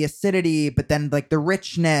sour and the acidity, but then like the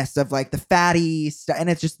richness of like the fatty stuff. And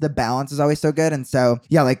it's just the balance is always so good. And so,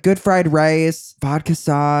 yeah, like good fried rice, vodka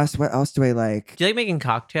sauce. What else do I like? Do you like making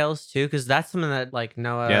cocktails too? Because that's something that like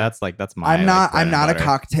Noah. Yeah, that's my. I'm not bread and a butter.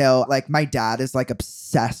 cocktail. Like my dad is like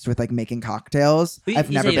obsessed with like making cocktails. But you I've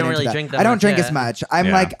said never you been don't into really that. drink that I don't much, drink yeah. as much. I'm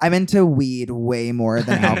Yeah. like I'm into weed way more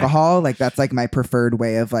than alcohol. Like that's like my preferred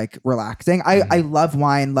way of like relaxing. I love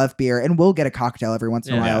wine, love beer, and we'll get a cocktail every once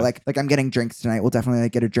in a Yeah. while. Yeah. Like I'm getting drinks tonight. We'll definitely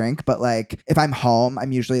like get a drink. But like if I'm home,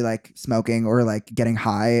 I'm usually like smoking or like getting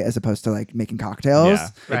high as opposed to like making cocktails. Yeah,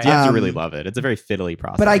 Right. you have to Um, really love it. It's a very fiddly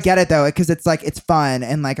process. But I get it though, because it's like it's fun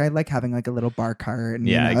and like I like having like a little bar cart. And,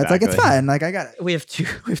 Yeah, you know, it's like it's exactly. fun. Like I got it. We have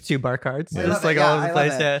two bar cards. I Just love like it. all Yeah, over the I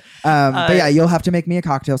place. love Yeah. it. But Uh, yeah, you'll have to make me a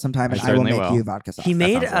cocktail sometime, I and I will certainly make will. you vodka sauce. He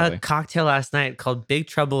made sounds a lovely. cocktail last night called Big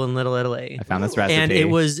Trouble in Little Italy. I found this recipe, And it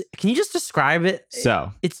was, can you just describe it?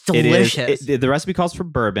 so. It's It is- delicious. the recipe calls for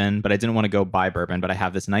bourbon, but I didn't want to go buy bourbon. But I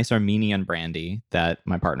have this nice Armenian brandy that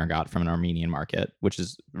my partner got from an Armenian market, which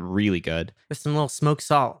is really good. with some little smoked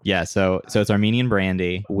salt. Yeah, so it's Armenian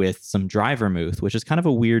brandy with some dry vermouth, which is kind of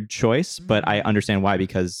a weird choice, but I understand why,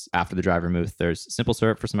 because after the dry vermouth, there's simple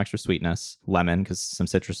syrup for some extra sweetness, lemon because some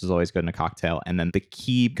citrus is always good in a cocktail, and then the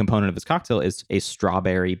key component of this cocktail is a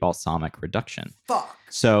strawberry balsamic reduction. Fuck.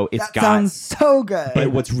 So it's That got. sounds so good.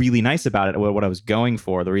 But what's really nice about it, what I was going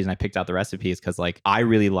for, the reason I picked out the recipe is because like I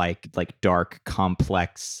really like dark,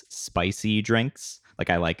 complex, spicy drinks. Like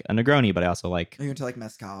I like a Negroni, but I also like Are you into like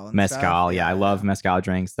mezcal? And mezcal. stuff? Yeah, I love mezcal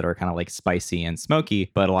drinks that are kind of like spicy and smoky.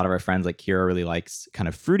 But a lot of our friends, like Kira, really likes kind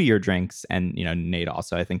of fruitier drinks, and Nate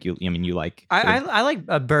also. I think you like. I like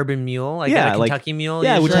a bourbon mule, like Yeah, a like- Kentucky mule.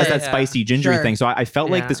 Yeah, which has usually. that spicy gingery Sure. thing. So I felt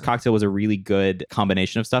like Yeah. this cocktail was a really good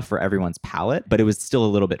combination of stuff for everyone's palate, but it was still a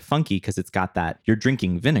little bit funky because it's got that you're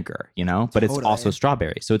drinking vinegar, but it's Totally. also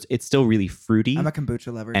strawberry. So it's still really fruity I'm a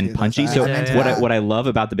kombucha lover and too, punchy. that's So why I'm into Yeah. that. what I love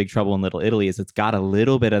about the Big Trouble in Little Italy is it's got a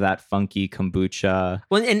little bit of that funky kombucha.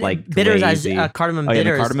 Well, and like bitters as glazy. cardamom Oh yeah,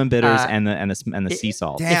 bitters. the cardamom bitters uh, and the sea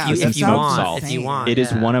salt. Damn, if that you sounds want, insane. it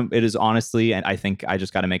is Yeah. It is honestly, and I think I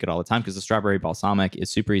just got to make it all the time because the strawberry balsamic is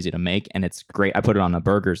super easy to make and it's great. I put it on the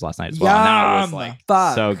burgers last night as well. And that was Yum. like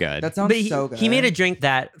Fuck. so good. That sounds But he, so good. he made a drink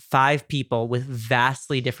that 5 people with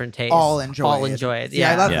vastly different tastes all enjoyed. All enjoyed.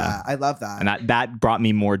 Yeah, I love Yeah. that. I love that. and that brought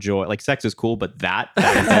me more joy. Like sex is cool, but that is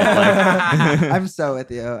it. Like, I'm so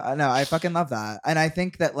with you. I know. I fucking love that. And I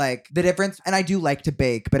think that like the difference, and I do like to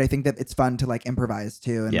bake, but I think that it's fun to like improvise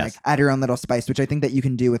too and Yes. like add your own little spice, which I think that you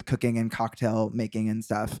can do with cooking and cocktail making and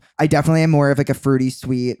stuff. I definitely am more of like a fruity,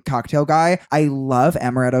 sweet cocktail guy. I love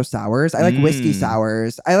amaretto sours. I like whiskey Mm.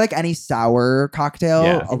 sours. I like any sour cocktail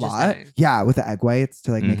Yeah. a lot. Interesting. Yeah, with the egg whites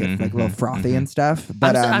to like make it Mhm, like a little mhm, frothy mhm. and stuff.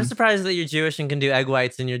 But I'm surprised that you're Jewish and can do egg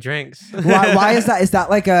whites in your drinks. why is that? Is that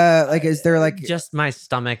like a like? Is there like Just my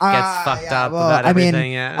stomach gets fucked yeah, up well, about I mean,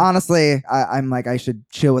 everything. Yeah. honestly, I'm like I should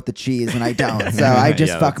chill with the cheese, and I don't. So I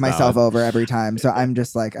just Yeah, fuck that's myself valid. over every time. So I'm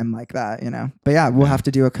just like I'm like that, But yeah, we'll have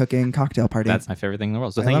to do a cooking cocktail party. that's my favorite thing in the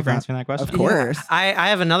world. So I thank you love for that. answering that question. Of course. I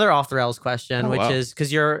have another off the rails question, Oh, which wow. is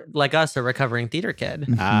because you're like us, a recovering theater kid.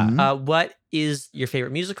 Mhm. What is your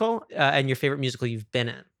favorite musical and your favorite musical you've been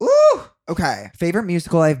in? Ooh. Okay. Favorite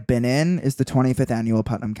musical I've been in is the 25th annual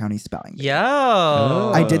Putnam County Spelling Bee.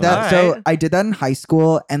 Yo, I did that. All So right. I did that in high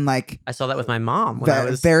school, and like I saw that with my mom when I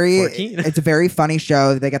was very 14. it's a very funny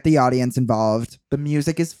show. They get the audience involved. The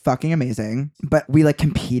music is fucking amazing. But we like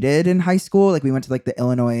competed in high school. Like we went to like the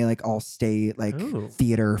Illinois like all state like Ooh.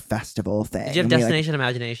 theater festival thing. Did you have And we, like, Destination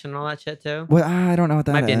Imagination and all that shit too? well, I don't know what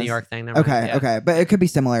that Might be a New is. York thing. Never mind. Okay, Yeah. okay, but it could be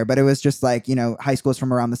similar. But it was just like high schools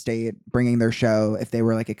from around the state bringing their show if they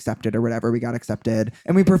were like accepted or whatever. We got accepted,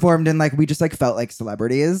 and we performed, and like we just like felt like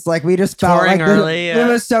celebrities. Like we just felt Touring like early, it yeah.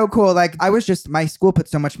 was so cool. Like I was just my school put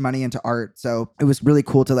so much money into art, so it was really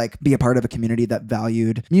cool to like be a part of a community that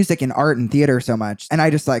valued music and art and theater so much. And I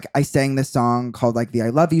just like I sang this song called like the I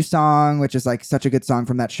Love You song, which is like such a good song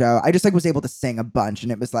from that show. I just like was able to sing a bunch,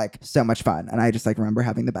 and it was like so much fun. And I just like remember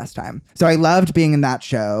having the best time. So I loved being in that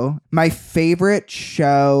show. My favorite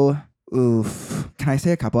show. Oof. Can I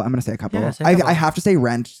say a couple? I'm gonna say a couple. Yeah, say a couple. I have to say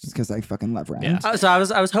Rent just because I fucking love Rent. Yeah. So I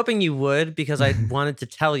was hoping you would because I wanted to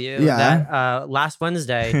tell you Yeah. that last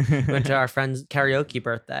Wednesday we went to our friend's karaoke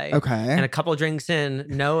birthday. Okay. And a couple drinks in,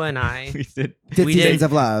 Noah and I, We did. Did we Seasons did-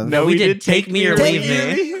 of Love. No, we we did did Take Me or Take Leave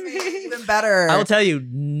Me. Me. Even better. I will tell you,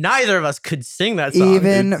 neither of us could sing that song.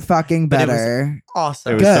 Even fucking but it was better.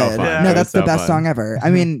 awesome. It was so Good. fun. Yeah. No, It that's was the so best fun. song ever. I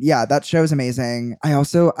mean, yeah, that show's amazing. I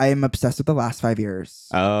am obsessed with The Last 5 Years.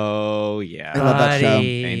 Oh yeah. I love that show.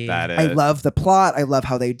 Buddy. Ain't that it? I love the plot. I love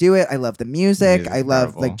how they do it. I love the music. It is I love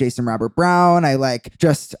incredible. like Jason Robert Brown. I like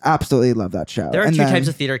just absolutely love that show. There are And two then- types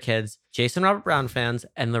of theater kids: Jason Robert Brown fans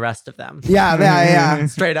and the rest of them. Yeah, yeah.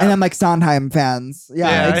 Straight up. And then like Sondheim fans.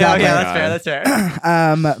 Yeah, exactly. Yeah, that's fair. That's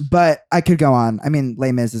fair. But I could go on. I mean,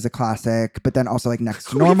 Les Mis is a classic, but then also like Next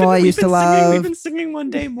to Normal I We've used to been singing- love. We've been singing One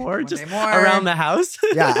Day More, One just Day More. around the house.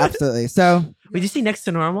 Yeah, absolutely. So Did you see Next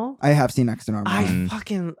to Normal? I have seen Next to Normal.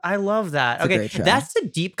 I love that. It's a Okay, great show. that's a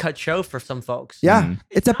deep cut show for some folks. Yeah, Mhm.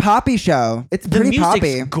 it's a poppy show. It's the pretty music's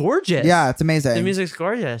poppy. gorgeous. Yeah, it's amazing. the music's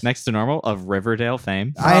gorgeous. Next to Normal of Riverdale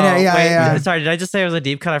fame. I know. Yeah, wait, yeah. Sorry, did I just say it was a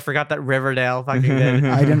deep cut? I forgot that Riverdale fucking did.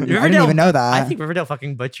 I didn't Riverdale- even know that. I think Riverdale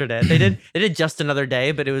fucking butchered it. They did Just Another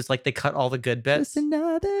Day, but it was like they cut all the good bits. Just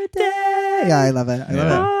another day. Yeah, I love it. I love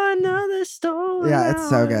Yeah. Oh, another story. it. Yeah, it's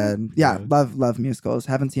so good. Yeah, Yeah. love musicals.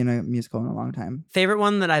 Haven't seen a musical in a long time. Favorite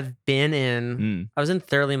one that I've been in. Mm. I was in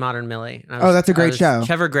Thoroughly Modern Millie. and I Oh, was- that's a I great was show.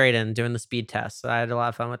 Trevor Graydon doing the speed test. So I had a lot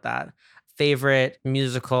of fun with that. Favorite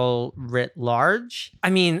musical writ large? I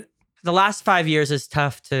mean, the last 5 years is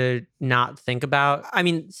tough to not think about. I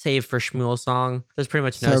mean, save for Shmuel Song. There's pretty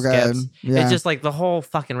much no So good. skips. Yeah. It's just like the whole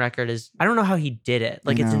fucking record is, I don't know how he did it.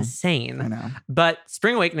 Like, I it's know. I insane. know. But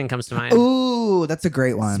Spring Awakening comes to mind. Ooh, that's a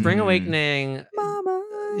great one. Spring Mm. Awakening. Mama,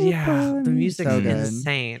 Yeah, the music's so good.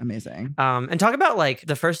 insane. Amazing. And talk about like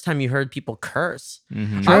the first time you heard people curse.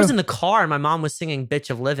 Mhm. True. I was in the car and my mom was singing "Bitch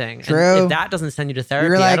of Living." And True. if that doesn't send you to therapy,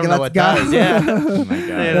 You're I like, don't know let's what go. does. Yeah. Oh my God. You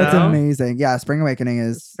That's know? amazing. Yeah, Spring Awakening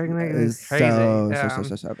is Spring Awakening is is crazy. so Yeah.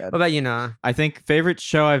 so good. What about you, Noah? I think favorite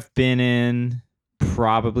show I've been in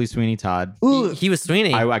Probably Sweeney Todd. Ooh, He was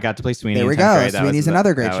Sweeney. I got to play Sweeney. There in we 10th go. grade. That Sweeney's was-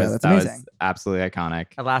 another great that show. was- That's that was amazing. absolutely iconic.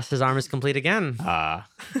 At last, his arm is complete again.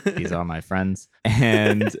 These are my friends.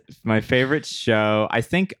 And my favorite show, I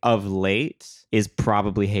think of late, is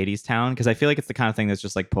probably Hadestown, because I feel like it's the kind of thing that's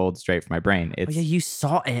just like pulled straight from my brain. Oh, It's yeah, you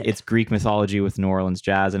saw it. it's Greek mythology with New Orleans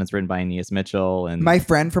jazz, and it's written by Aeneas Mitchell. And My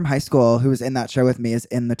friend from high school who was in that show with me is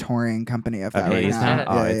in the touring company of of that right Hadestown. now.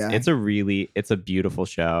 Oh, Yeah, it's a beautiful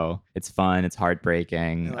show. It's fun. It's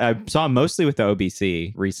heartbreaking. I saw him mostly with the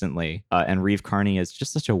OBC recently, and Reeve Carney is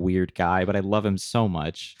just such a weird guy, but I love him so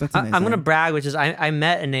much. That's I, amazing. I'm gonna brag, which is I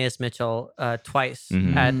met Aeneas Mitchell twice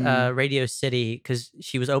Mhm. at Radio City because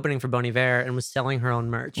she was opening for Bon Iver and was selling her own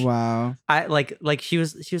merch. Wow. I like she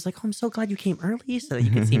was like, oh, I'm so glad you came early so that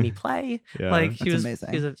you could see me play. Yeah. Like she That's was,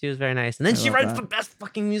 amazing. she was very nice. And then I she love writes that. the best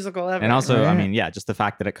fucking musical ever. And also, I Right. mean, yeah, just the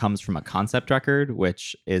fact that it comes from a concept record,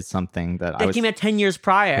 which is something that I that was. came out 10 years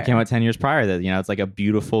prior. It came out 10 years prior. That, it's like a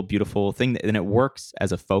beautiful, beautiful thing. And it works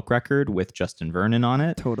as a folk record with Justin Vernon on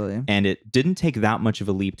it. Totally. And it didn't take that much of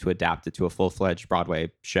a leap to adapt it to a full-fledged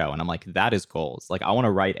Broadway show. And I'm like, that is goals. Like, I want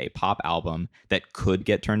to write a pop album that could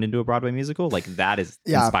get turned into a Broadway musical. Like, that is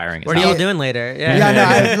Yeah. inspiring. as What are hell. y'all doing later? Yeah. Yeah, no,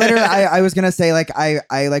 I literally, I was gonna say like I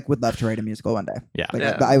like would love to write a musical one day. Yeah. Like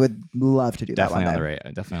Yeah. I would love to do Definitely that on one the day.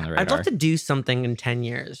 radar. Definitely on the radar. I'd love to do something in 10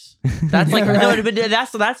 years. That's like, no, but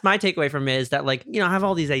that's my takeaway from it is that like, I have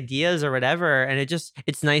all these ideas or whatever. And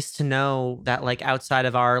it's nice to know that like outside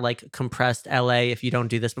of our like compressed LA, if you don't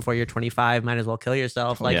do this before you're 25, might as well kill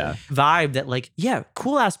yourself. Like Yeah. vibe that like, yeah,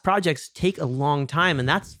 cool ass projects take a long time and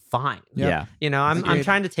that's fine. Yeah. I'm Agreed.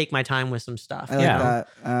 trying to take my time with some stuff. I like Yeah.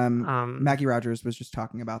 that. Um, Maggie Rogers was just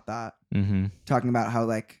talking about that, Mm-hmm. talking about how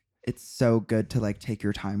like it's so good to like take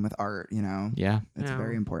your time with art. Yeah. It's Yeah.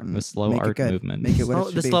 very important. The slow Make it art good. movement. Make it what Oh, it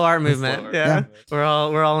should the be. slow art The movement. slow art Yeah. movement.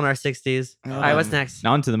 We're all in our 60s. All right, what's next?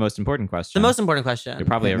 Now on to the most important question. The most important question. You'll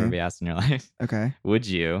probably Hit ever me. be asked in your life. Okay. Would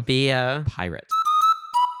you Be a pirate?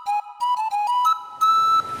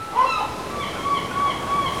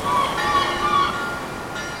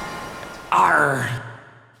 R.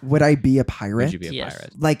 Would I be a pirate? Would you be a Yes.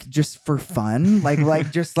 pirate? Like just for fun?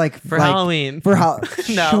 like just like For like, Halloween. For how?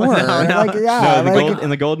 No, sure. no, no. Like yeah. No, like, in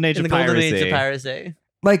the golden age in the of golden piracy. age of piracy.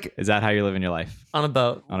 like Is that how you're living your life? On a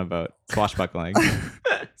boat. On a boat, swashbuckling,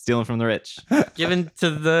 stealing from the rich. Given to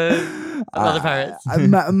the other pirates.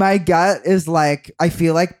 my gut is like I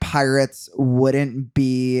feel like pirates wouldn't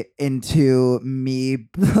be into me.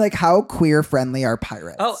 Like how queer friendly are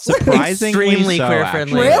pirates? Oh, Surprisingly extremely so, queer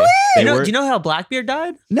actually. friendly. Really? They Do were- you know how Blackbeard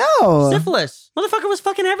died? no. Syphilis. Motherfucker was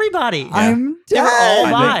fucking everybody. I'm They dead. were all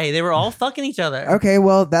I bi. They were all fucking each other. Okay,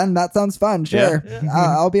 well then that sounds fun. Sure, Yeah.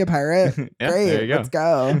 I'll be a pirate. Yeah, Great, there you go. let's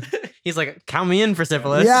go. He's like, count me in for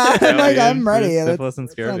syphilis. Yeah. I'm like, Yeah, I'm ready. That Syphilis and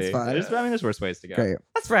scurvy. sounds fun. There's worse ways to go. Great.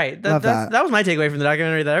 That's right. Love that. That was my takeaway from the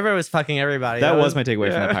documentary, that everybody was fucking everybody. That was my takeaway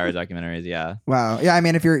from yeah. the pirate documentaries. Yeah, Wow. Yeah, I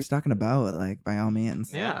mean, if you're stuck in a boat, like by all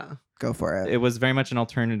means, Yeah. go for it. it was very much an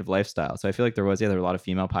alternative lifestyle. So I feel like there were a lot of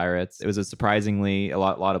female pirates. It was a surprisingly a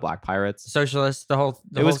lot of black pirates. Socialist. The whole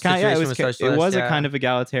It was kind situation of was it socialist. was yeah. a kind of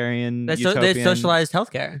egalitarian. They utopian. socialized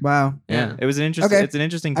healthcare. Wow. Yeah, Yeah. it was an interesting. Okay. It's an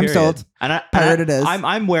interesting I'm period. sold. And Pirate it is.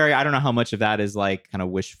 I'm wary. I don't know how much of that is like kind of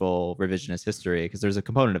wishful revisionist history because there's a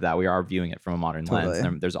component of that. We are viewing it from a modern lens.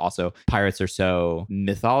 Totally. There's also pirates are so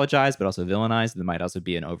mythologized, but also villainized. There might also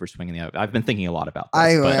be an overswing in the other. I've been thinking a lot about this.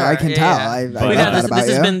 I but, can Yeah, tell. yeah. I But- love We've that had about this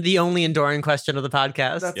you. has been the only enduring question of the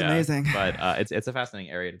podcast. That's amazing. But it's a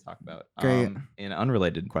fascinating area to talk about. Great. In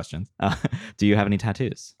unrelated questions, do you have any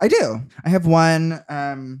tattoos? I do. I have one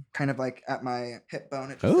kind of like at my hip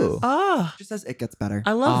bone. It just, Ooh. says, Oh, it just says it gets better.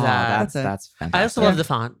 I love that. That's it. That's fantastic. I also love the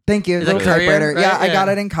font. Thank you. Is Little that Courier, typewriter. right? Yeah, I got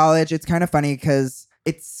Yeah. it in college. It's kind of funny because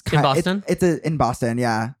it's In Boston? It's in Boston,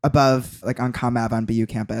 yeah, above like on Com Ave on BU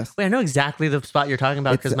campus. Wait, I know exactly the spot you're talking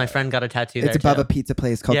about It's, because my friend got a tattoo there. It's above too. a pizza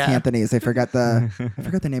place called Yeah. Cantonese. I forgot the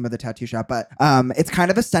name of the tattoo shop, but it's kind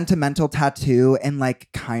of a sentimental tattoo in like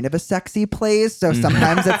kind of a sexy place. So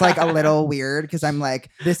sometimes it's like a little weird because I'm like,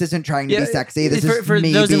 this isn't trying to be sexy. This for, is for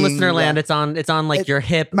me those in being- listener land. yeah. It's on like It- your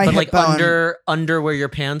hip, my but hip like bone. under where your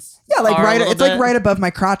pants. Yeah, like are a right. little It's like bit. right above my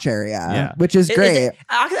crotch area, Yeah. which is great.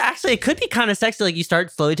 Actually, it could be kind of sexy. Like you start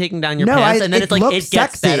slowly taking down your No, pants, and then it's like looks it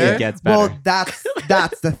gets sexy. better. It gets Well, better.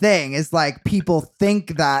 that's the thing is like people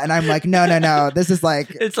think that, and I'm like, no. This is like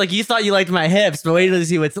It's like you thought you liked my hips, but wait till you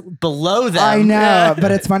see what's below them. I know, Yeah.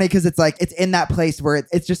 but it's funny because it's like it's in that place where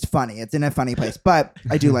it's just funny. It's in a funny place, but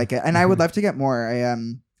I do like it, and I would love to get more.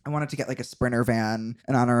 I wanted to get like a Sprinter van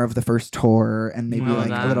in honor of the first tour, and maybe Oh, like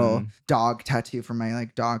that. a little dog tattoo for my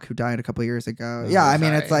like dog who died a couple years ago. Oh, Yeah, I mean,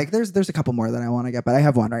 sorry. it's like there's a couple more that I want to get, but I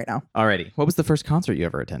have one right now. Alrighty. What was the first concert you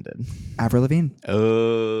ever attended? Avril Lavigne.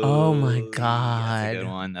 Oh my That's a God. good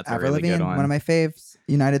one. That's a Avril really Lavigne, good one. one of my faves.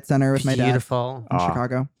 United Center with my dad Beautiful. in Aw.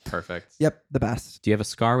 Chicago. Perfect. Yep, the best. Do you have a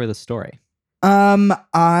scar with a story?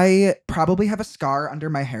 I probably have a scar under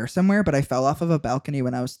my hair somewhere, but I fell off of a balcony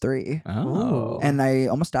when I was 3. Oh. And I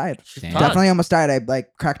almost died. Damn. Definitely almost died. I like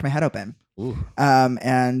cracked my head open. Ooh.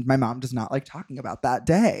 And my mom does not like talking about that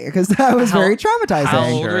day because that was How- very traumatizing. How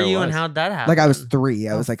old Sure were it you and was. how'd that happen? Like I was 3.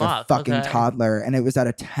 I Oh, was like fuck, a fucking okay. toddler, and it was at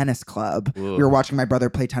a tennis club. Ooh. We were watching my brother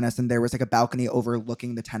play tennis, and there was like a balcony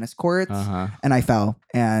overlooking the tennis courts, Uh-huh. and I fell,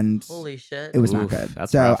 and Holy shit. it was not Oof, good.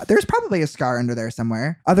 that's So rough. there's probably a scar under there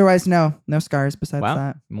somewhere. Otherwise, no scars besides Wow.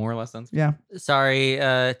 that. More or less. Yeah, Sorry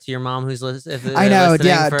to your mom who's listening. I know.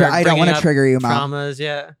 Yeah, for I don't want bringing to up trigger you, mom. traumas.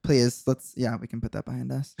 Yeah. Please, we can put that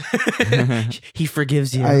behind us. He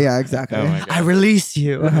forgives you. Yeah, exactly. Oh my God. I release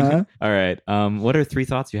you. Uh-huh. All right. What are 3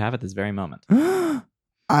 thoughts you have at this very moment?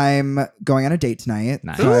 I'm going on a date tonight.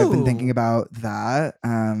 Nice. So I've been Ooh. thinking about that,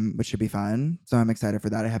 which should be fun. So I'm excited for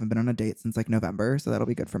that. I haven't been on a date since like November, so that'll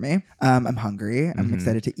be good for me. I'm hungry. I'm Mhm.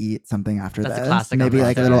 excited to eat something after That's a this. classic Maybe on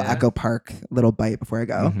like a Friday, little yeah. Echo Park little bite before I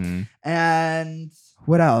go. Mhm. And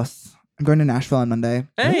what else? I'm going to Nashville on Monday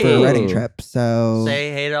for Hey. a wedding Ooh. trip. So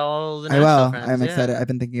Say hey to all the I Nashville will. friends. I'm yeah. excited. I've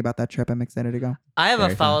been thinking about that trip. I'm excited to go. I have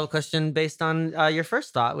Very a fun. follow-up question based on your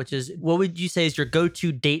first thought, which is, what would you say is your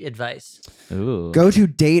go-to date advice? Ooh. Go to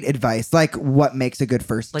date advice. Like what makes a good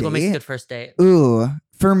first Like, date? what makes a good first date? Ooh,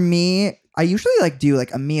 for me, I usually like do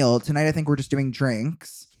like a meal. Tonight, I think we're just doing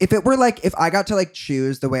drinks. If it were like, if I got to like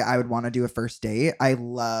choose the way I would want to do a first date, I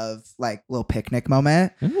love like little picnic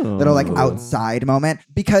moment, little like Ooh. outside moment,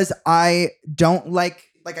 because I don't like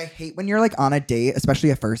I hate when you're like on a date,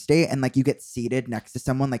 especially a first date, and like you get seated next to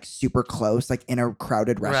someone like super close, like in a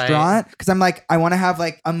crowded Right. restaurant. Cause I'm like, I want to have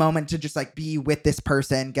like a moment to just like be with this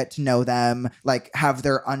person, get to know them, like have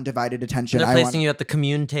their undivided attention. They're I placing want you at the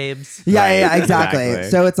commune tabs. yeah, Right, exactly.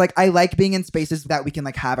 exactly. So it's like I like being in spaces that we can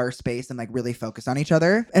like have our space and like really focus on each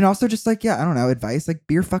other. And also just like, yeah, I don't know, advice, like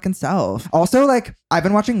be your fucking self. Also, like I've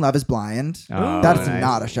been watching Love is Blind. Oh, That's nice.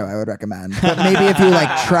 not a show I would recommend. But maybe if you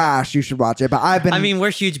like trash, you should watch it. But I've been I mean,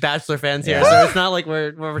 we're huge Bachelor fans here, Yeah. so it's not like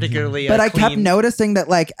we're particularly. but I kept clean. noticing that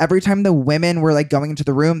like every time the women were like going into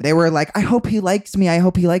the room, they were like, I hope he likes me. I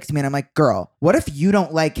hope he likes me. And I'm like, girl, what if you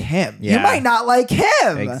don't like him? You Yeah. might not like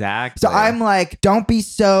him. Exactly. So I'm like, don't be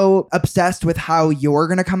so obsessed with how you're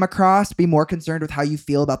going to come across. Be more concerned with how you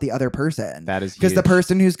feel about the other person. That is Because the huge.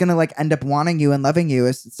 person who's going to like end up wanting you and loving you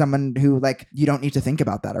is someone who like you don't need to think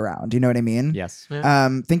about that around. You know what I mean? Yes.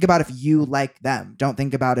 Think about if you like them. Don't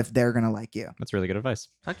think about if they're going to like you. That's really good advice.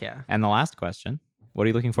 Fuck yeah. And the last question. What are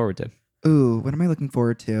you looking forward to? Ooh, what am I looking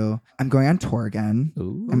forward to? I'm going on tour again.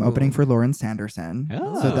 Ooh. I'm opening for Lauren Sanderson.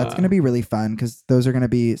 So that's Ah. going to be really fun because those are going to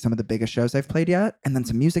be some of the biggest shows I've played yet. And then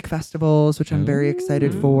some music festivals, which I'm very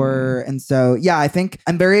excited for. And so, yeah, I think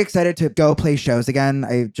I'm very excited to go play shows again.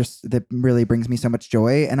 That really brings me so much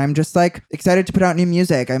joy. And I'm just like excited to put out new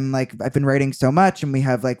music. I've been writing so much and we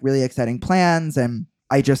have like really exciting plans. And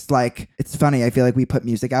I just like, it's funny. I feel like we put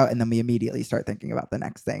music out and then we immediately start thinking about the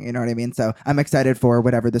next thing. You know what I mean? So I'm excited for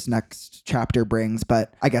whatever this next chapter brings.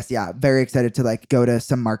 But I guess, yeah, very excited to like go to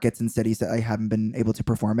some markets and cities that I haven't been able to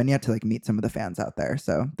perform in yet to like meet some of the fans out there.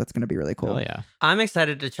 So that's going to be really cool. Oh yeah. I'm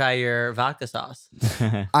excited to try your vodka sauce.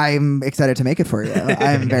 I'm excited to make it for you.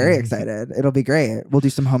 I'm very excited. It'll be great. We'll do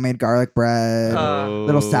some homemade garlic bread,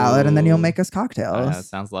 little salad, and then you'll make us cocktails. That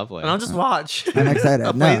sounds lovely. And I'll just watch. I'm excited.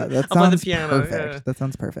 I'll play, No, that I'll play the sounds piano. perfect. yeah. That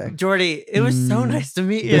sounds perfect. Jordy, it was so nice to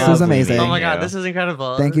meet you. This was Lovely amazing. Oh meeting my God, you. this is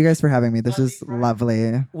incredible. Thank you guys for having me. This is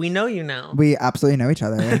lovely. We know you now. We absolutely know each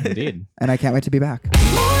other. Indeed. And I can't wait to be back.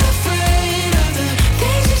 More afraid of the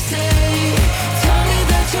things you say. Tell me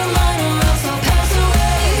that you're mine or else I'll pass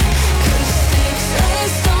away. 'Cause sticks and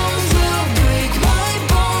stones will break my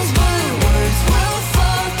bones, but words will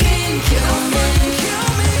fucking kill me.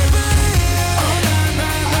 Oh na na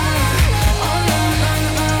na, oh na na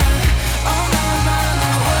na, oh na na na,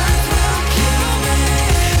 words will kill me.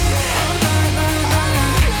 Oh na na na,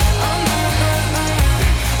 oh na na na,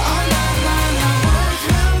 oh na na na, words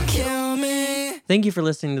will kill me. Thank you for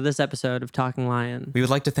listening to this episode of Talking Lion. We would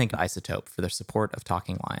like to thank Isotope for their support of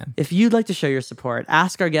Talking Lion. If you'd like to show your support,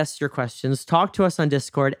 ask our guests your questions, talk to us on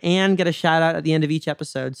Discord, and get a shout out at the end of each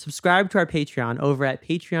episode, subscribe to our Patreon over at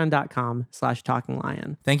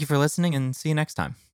patreon.com/talkinglion. Thank you for listening and see you next time.